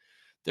there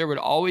would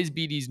always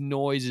be these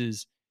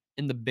noises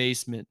in the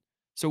basement.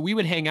 So we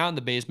would hang out in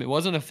the basement. It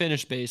wasn't a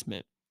finished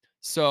basement.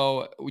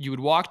 So you would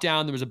walk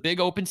down. There was a big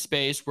open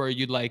space where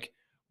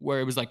where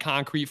it was like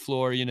concrete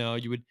floor, you know,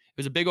 it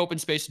was a big open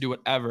space to do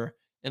whatever.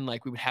 And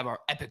like, we would have our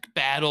epic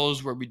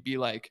battles where we'd be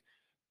like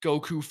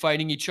Goku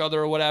fighting each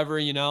other or whatever,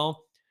 you know.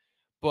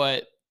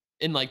 But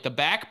in like the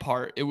back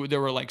part,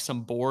 there were like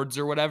some boards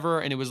or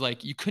whatever, and it was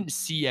like you couldn't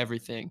see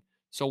everything.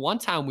 So one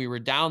time we were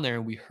down there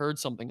and we heard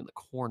something in the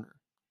corner,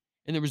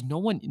 and there was no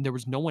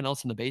one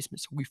else in the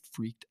basement. So we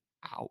freaked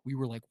out. We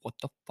were like, "What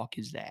the fuck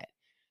is that?"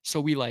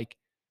 So we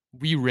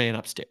ran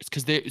upstairs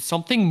because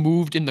something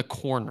moved in the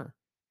corner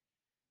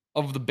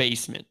of the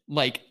basement,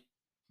 like.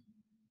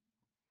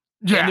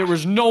 And there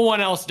was no one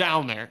else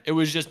down there. It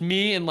was just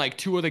me and like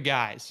two other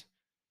guys.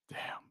 Damn.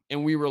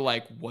 And we were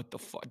like, what the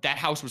fuck? That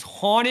house was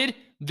haunted.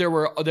 There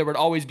would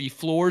always be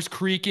floors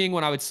creaking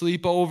when I would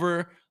sleep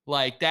over.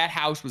 Like, that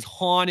house was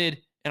haunted,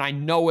 and I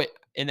know it.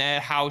 And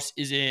that house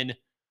is in.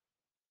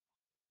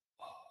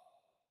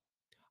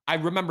 I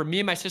remember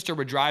me and my sister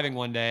were driving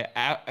one day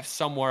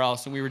somewhere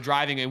else, and we were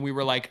driving, and we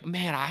were like,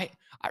 man,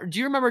 do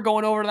you remember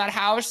going over to that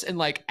house? And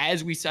like,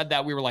 as we said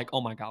that, we were like,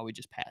 oh my God, we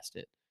just passed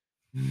it.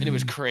 And it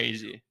was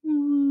crazy.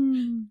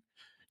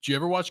 Did you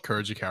ever watch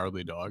Courage the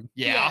Cowardly Dog?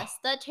 Yeah. Yes,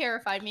 that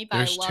terrified me, but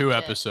There's I loved two it.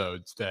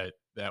 episodes that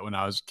when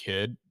I was a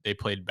kid, they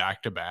played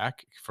back to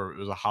back it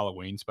was a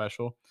Halloween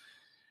special.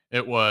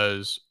 It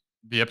was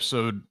the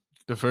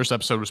first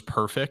episode was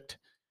Perfect.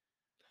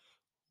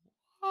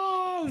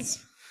 Waz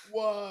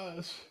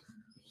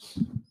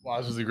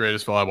is the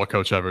greatest volleyball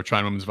coach ever.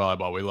 Trine Women's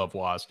Volleyball. We love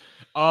Waz.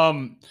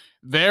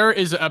 There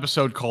is an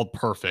episode called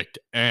Perfect,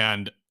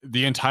 and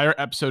the entire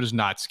episode is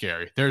not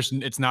scary.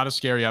 It's not a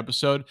scary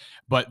episode,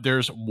 but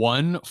there's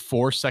one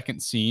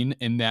 4-second scene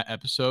in that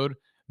episode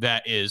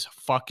that is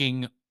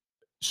fucking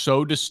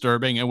so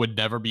disturbing and would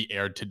never be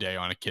aired today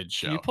on a kid's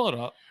show. Can you pull it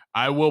up?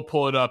 I will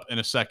pull it up in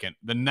a second.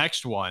 The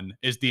next one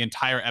is the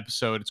entire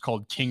episode. It's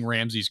called King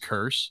Ramses'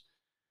 Curse.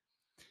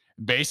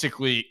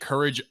 Basically,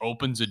 Courage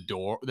opens a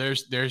door.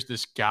 There's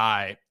this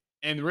guy,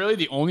 and really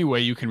the only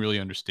way you can really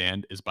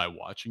understand is by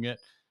watching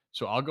it.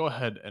 So I'll go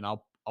ahead and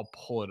I'll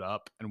pull it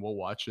up and we'll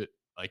watch it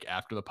like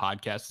after the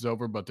podcast is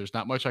over, but there's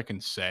not much I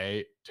can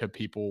say to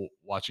people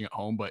watching at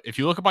home. But if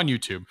you look up on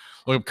YouTube,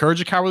 look up Courage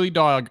the Cowardly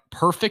Dog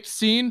Perfect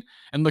scene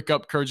and look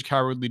up Courage the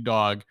Cowardly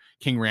Dog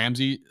King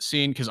Ramsey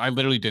scene, because I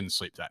literally didn't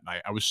sleep that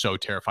night. I was so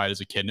terrified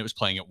as a kid, and it was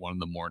playing at 1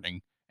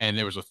 a.m. and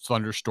there was a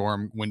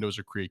thunderstorm, windows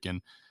are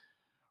creaking,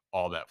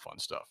 all that fun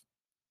stuff.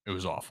 It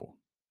was awful.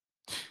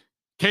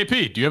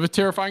 KP, do you have a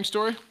terrifying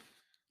story?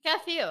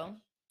 Got a few.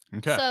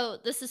 Okay. So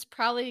this is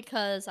probably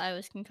because I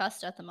was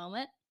concussed at the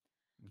moment.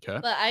 Okay.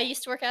 But I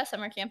used to work at a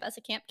summer camp as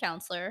a camp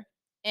counselor.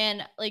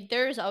 And like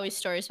there's always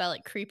stories about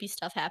like creepy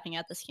stuff happening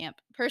at this camp.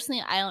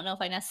 Personally, I don't know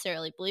if I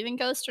necessarily believe in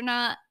ghosts or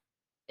not.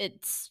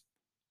 It's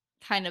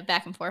kind of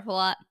back and forth a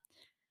lot.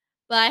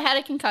 But I had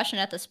a concussion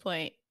at this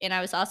point, and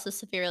I was also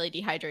severely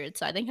dehydrated.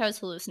 So I think I was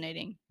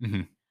hallucinating.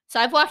 Mhm. So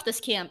I've walked this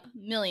camp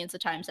millions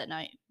of times at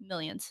night.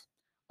 Millions.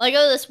 Well, I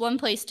go to this one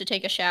place to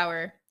take a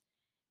shower,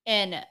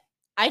 and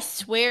I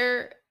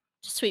swear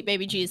to sweet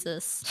baby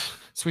Jesus,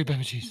 Sweet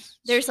baby Jesus.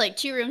 there's like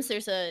 2 rooms.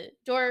 There's a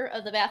door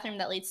of the bathroom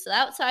that leads to the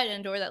outside and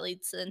a door that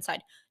leads to the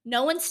inside.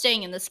 No one's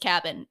staying in this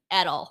cabin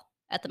at all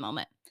at the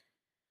moment.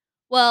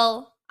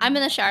 Well, I'm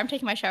in the shower. I'm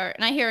taking my shower,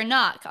 and I hear a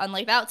knock on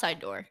like the outside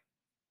door.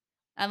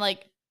 I'm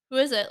like, who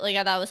is it? Like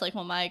I thought it was like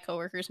one of my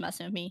coworkers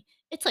messing with me.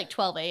 It's like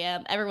 12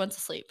 a.m. Everyone's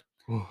asleep.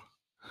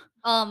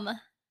 And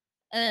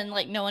then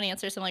like no one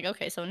answers. I'm like,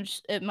 okay, so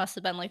it must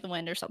have been like the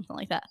wind or something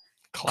like that.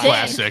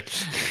 Classic.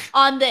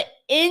 On the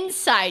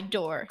inside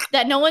door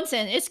that no one's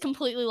in, it's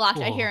completely locked.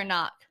 I hear a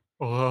knock.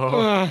 Oh,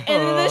 And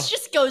then this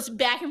just goes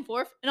back and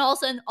forth, and all of a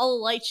sudden all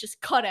the lights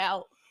just cut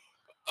out.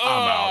 I'm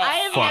out. I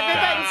have Fuck never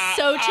that.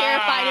 been so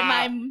terrified in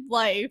my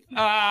life in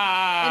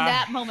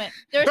that moment.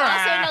 There was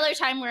also another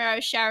time where I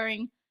was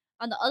showering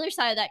on the other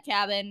side of that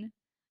cabin,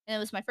 and it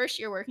was my first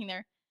year working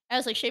there. I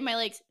was like shaving my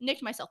legs,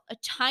 nicked myself, a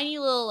tiny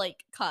little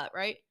like cut,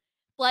 right?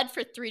 Bled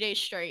for 3 days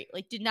straight,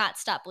 like did not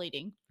stop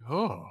bleeding.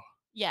 Oh.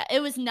 Yeah, it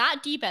was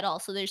not deep at all,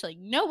 so there's like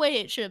no way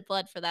it should have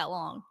bled for that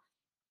long.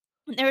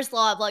 And there was a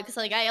lot of blood because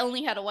like I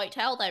only had a white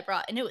towel that I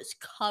brought, and it was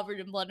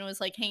covered in blood and it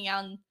was like hanging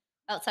out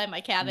outside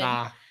my cabin.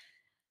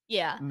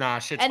 Yeah.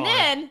 Shit's And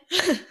fine.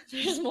 then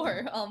there's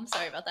more.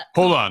 Sorry about that.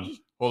 Hold on.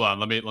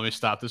 Let me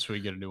stop this so we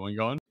can get a new one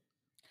going.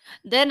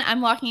 Then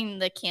I'm walking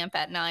the camp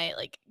at night,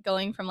 like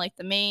going from like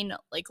the main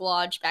like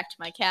lodge back to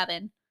my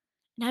cabin.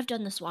 And I've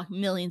done this walk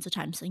millions of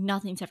times, like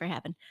nothing's ever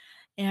happened.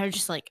 And I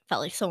just like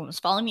felt like someone was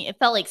following me. It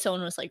felt like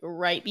someone was like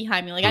right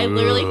behind me. Like I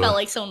literally felt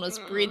like someone was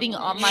breathing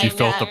on my She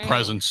felt the neck.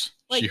 presence.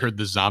 She Like- heard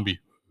the zombie.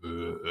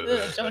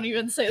 Ugh, don't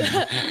even say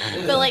that.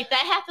 But like that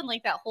happened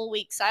like that whole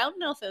week. So I don't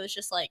know if it was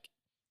just like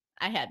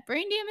I had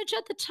brain damage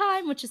at the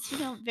time, which is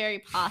very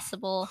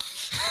possible,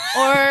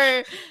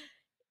 or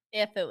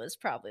if it was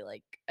probably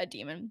like a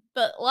demon.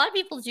 But a lot of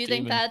people do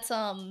think Demon. that's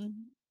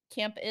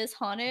camp is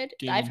haunted.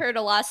 Demon. I've heard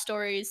a lot of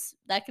stories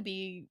that could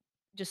be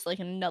just like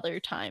another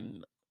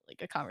time,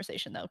 like a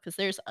conversation though, because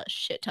there's a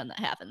shit ton that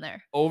happened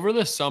there. Over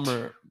the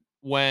summer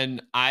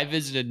when I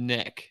visited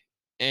Nick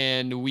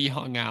and we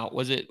hung out,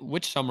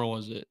 which summer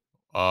was it?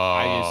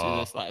 I used to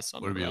this last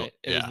summer, would be- right?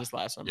 It was yeah, this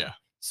last summer. yeah.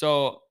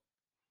 So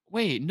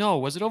wait, no,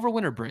 was it over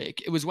winter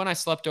break? It was when I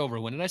slept over.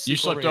 When did I sleep You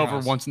slept at your over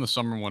house? once in the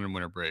summer, one in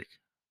winter break.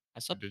 I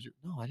slept. Did you?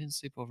 No, I didn't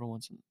sleep over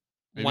once.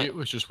 Maybe When- it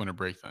was just winter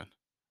break then.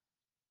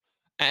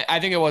 I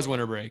think it was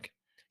winter break.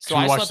 So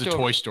we I watched slept the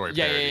over. Toy Story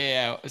Yeah, parody.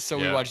 yeah. So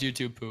we Yeah. watched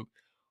YouTube poop.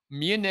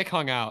 Me and Nick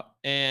hung out,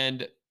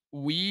 and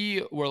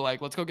we were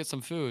like, "Let's go get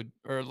some food,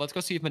 or let's go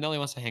see if Manelli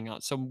wants to hang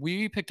out." So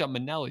we picked up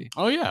Manelli,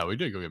 Oh yeah, we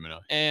did go get Manelli.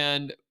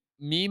 and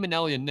me,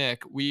 Manelli, and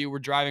Nick, we were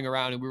driving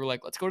around, and we were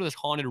like, "Let's go to this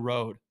haunted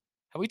road."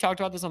 Have we talked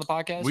about this on the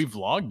podcast? We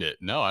vlogged it.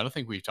 No, I don't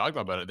think we've talked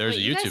about it. There's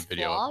Wait, a you guys YouTube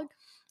video. vlog?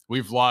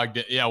 We vlogged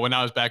it. Yeah, when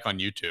I was back on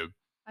YouTube.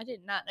 I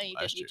did not know you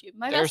did Last year. YouTube.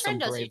 My There's best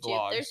friend some does great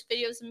YouTube. There's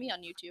videos of me on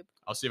YouTube.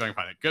 I'll see if I can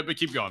find it. Good, but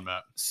keep going,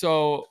 Matt.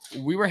 So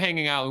we were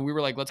hanging out, and we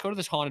were like, "Let's go to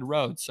this haunted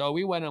road." So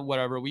we went and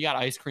whatever. We got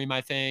ice cream,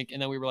 I think,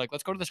 and then we were like,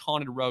 "Let's go to this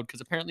haunted road,"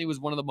 because apparently it was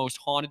one of the most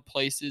haunted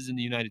places in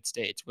the United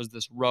States. Was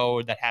this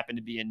road that happened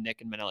to be in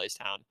Nick and Manelli's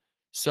town?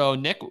 So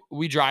Nick,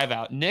 we drive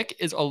out. Nick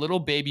is a little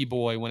baby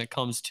boy when it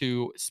comes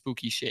to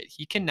spooky shit.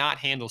 He cannot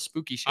handle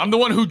spooky shit. I'm the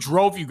one who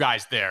drove you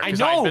guys there. I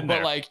 'cause I've know, been but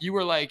there. like you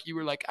were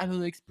like, I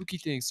don't like spooky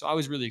things. So I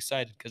was really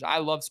excited because I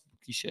love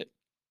spooky shit.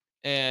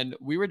 And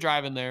we were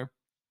driving there,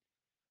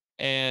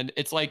 and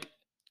it's like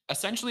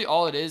essentially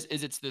all it is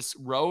it's this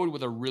road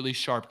with a really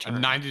sharp a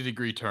turn.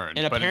 90-degree turn.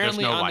 And but there's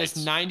apparently no on lights.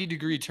 this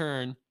 90-degree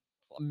turn,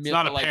 It's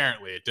not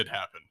apparently. It did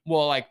happen.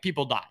 well, like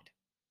people died.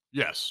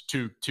 Yes,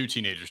 two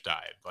teenagers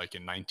died, like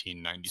in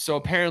 1990. So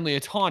apparently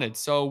it's haunted.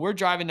 So we're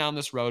driving down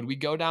this road. We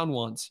go down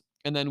once,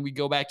 and then we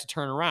go back to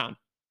turn around,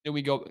 and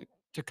we go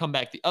to come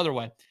back the other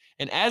way.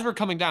 And as we're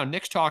coming down,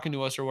 Nick's talking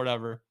to us or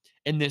whatever,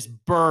 and this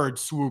bird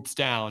swoops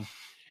down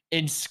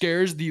and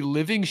scares the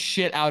living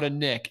shit out of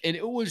Nick. And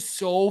it was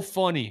so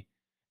funny.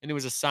 And it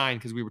was a sign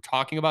because we were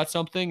talking about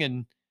something,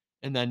 and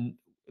then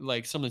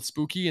like something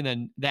spooky, and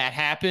then that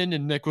happened,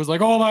 and Nick was like,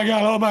 "Oh my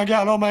God, oh my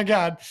God, oh my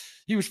God."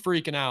 He was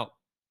freaking out.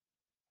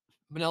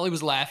 Manelli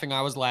was laughing.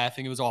 I was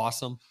laughing. It was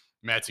awesome.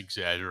 Matt's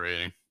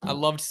exaggerating. I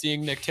loved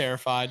seeing Nick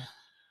terrified.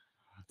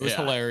 It was Yeah.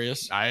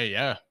 hilarious.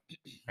 I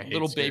hate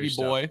Little scary baby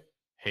stuff. boy.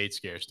 Hate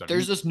scary stuff.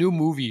 There's You this new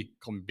movie.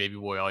 call me baby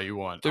boy all you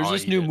want. There's I'll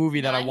this eat new it.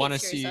 movie that No, I hate want to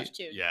scary see. stuff,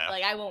 too. Yeah.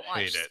 Like I won't watch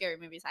Hate it. scary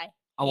movies.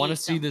 I want to hate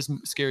see them.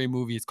 this scary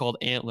movie. It's called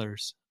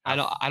Antlers. I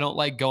don't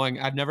like going.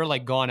 I've never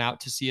like gone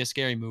out to see a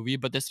scary movie,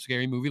 but this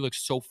scary movie looks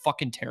so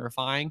fucking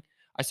terrifying.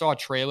 I saw a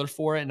trailer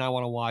for it and I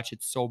want to watch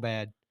it so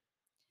bad.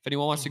 If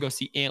anyone wants to go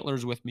see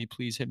Antlers with me,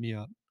 please hit me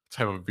up. Let's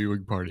have a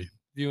viewing party.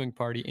 Viewing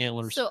party,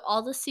 Antlers. So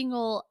all the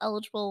single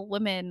eligible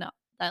women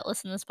that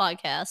listen to this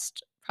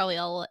podcast, probably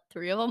all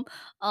 3 of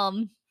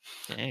them,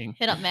 Dang.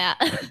 hit up Matt.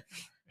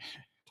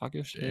 Talk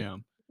your shit.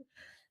 Damn.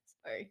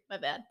 Sorry, my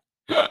bad.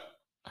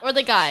 Or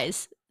the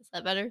guys. Is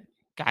that better?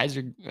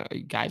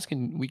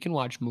 We can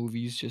watch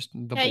movies. Just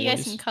the Yeah, you guys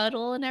boys. can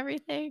cuddle and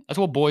everything. That's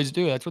what boys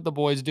do. That's what the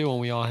boys do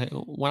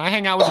when I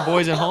hang out with the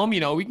boys at home.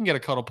 We can get a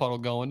cuddle puddle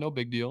going. No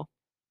big deal.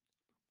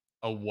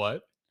 A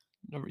what?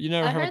 You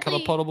never I heard a heard cuddle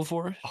they- puddle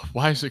before? Oh,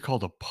 why is it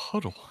called a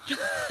puddle?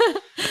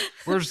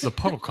 Where does the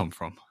puddle come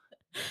from?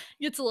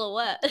 Gets a little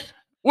wet.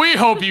 We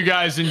hope you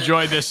guys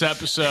enjoyed this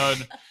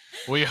episode.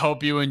 We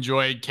hope you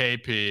enjoyed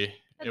KP.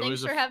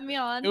 Thanks for having me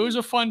on. It was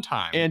a fun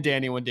time. And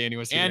Danny when Danny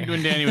was here. And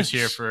when Danny was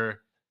here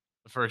for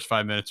the first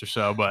 5 minutes or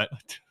so. But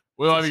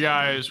we love you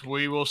guys.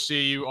 We will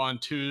see you on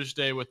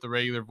Tuesday with the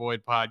regular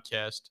Void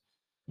podcast.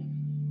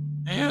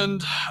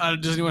 And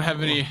does anyone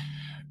have any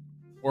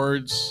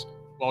words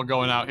while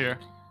going out here?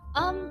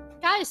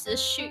 Guys,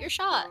 just shoot your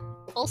shot.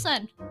 Full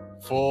send.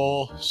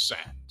 Full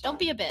send. Don't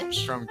be a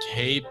bitch. From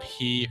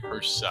KP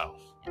herself.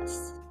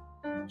 Yes.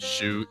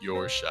 Shoot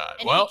your shot.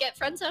 And Well, if you get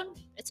friend zone,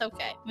 it's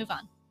okay. Move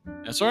on.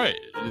 that's all right.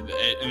 And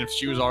if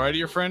she was already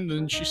your friend,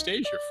 then she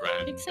stays your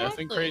friend. Nothing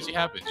Exactly. crazy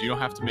happens. You don't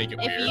have to make it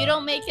weird. If you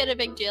don't make it a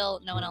big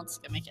deal, no one else is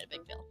gonna make it a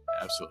big deal.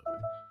 Absolutely.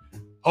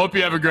 Hope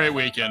you have a great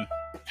weekend.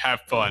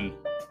 Have fun.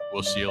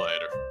 We'll see you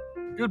later.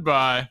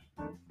 Goodbye.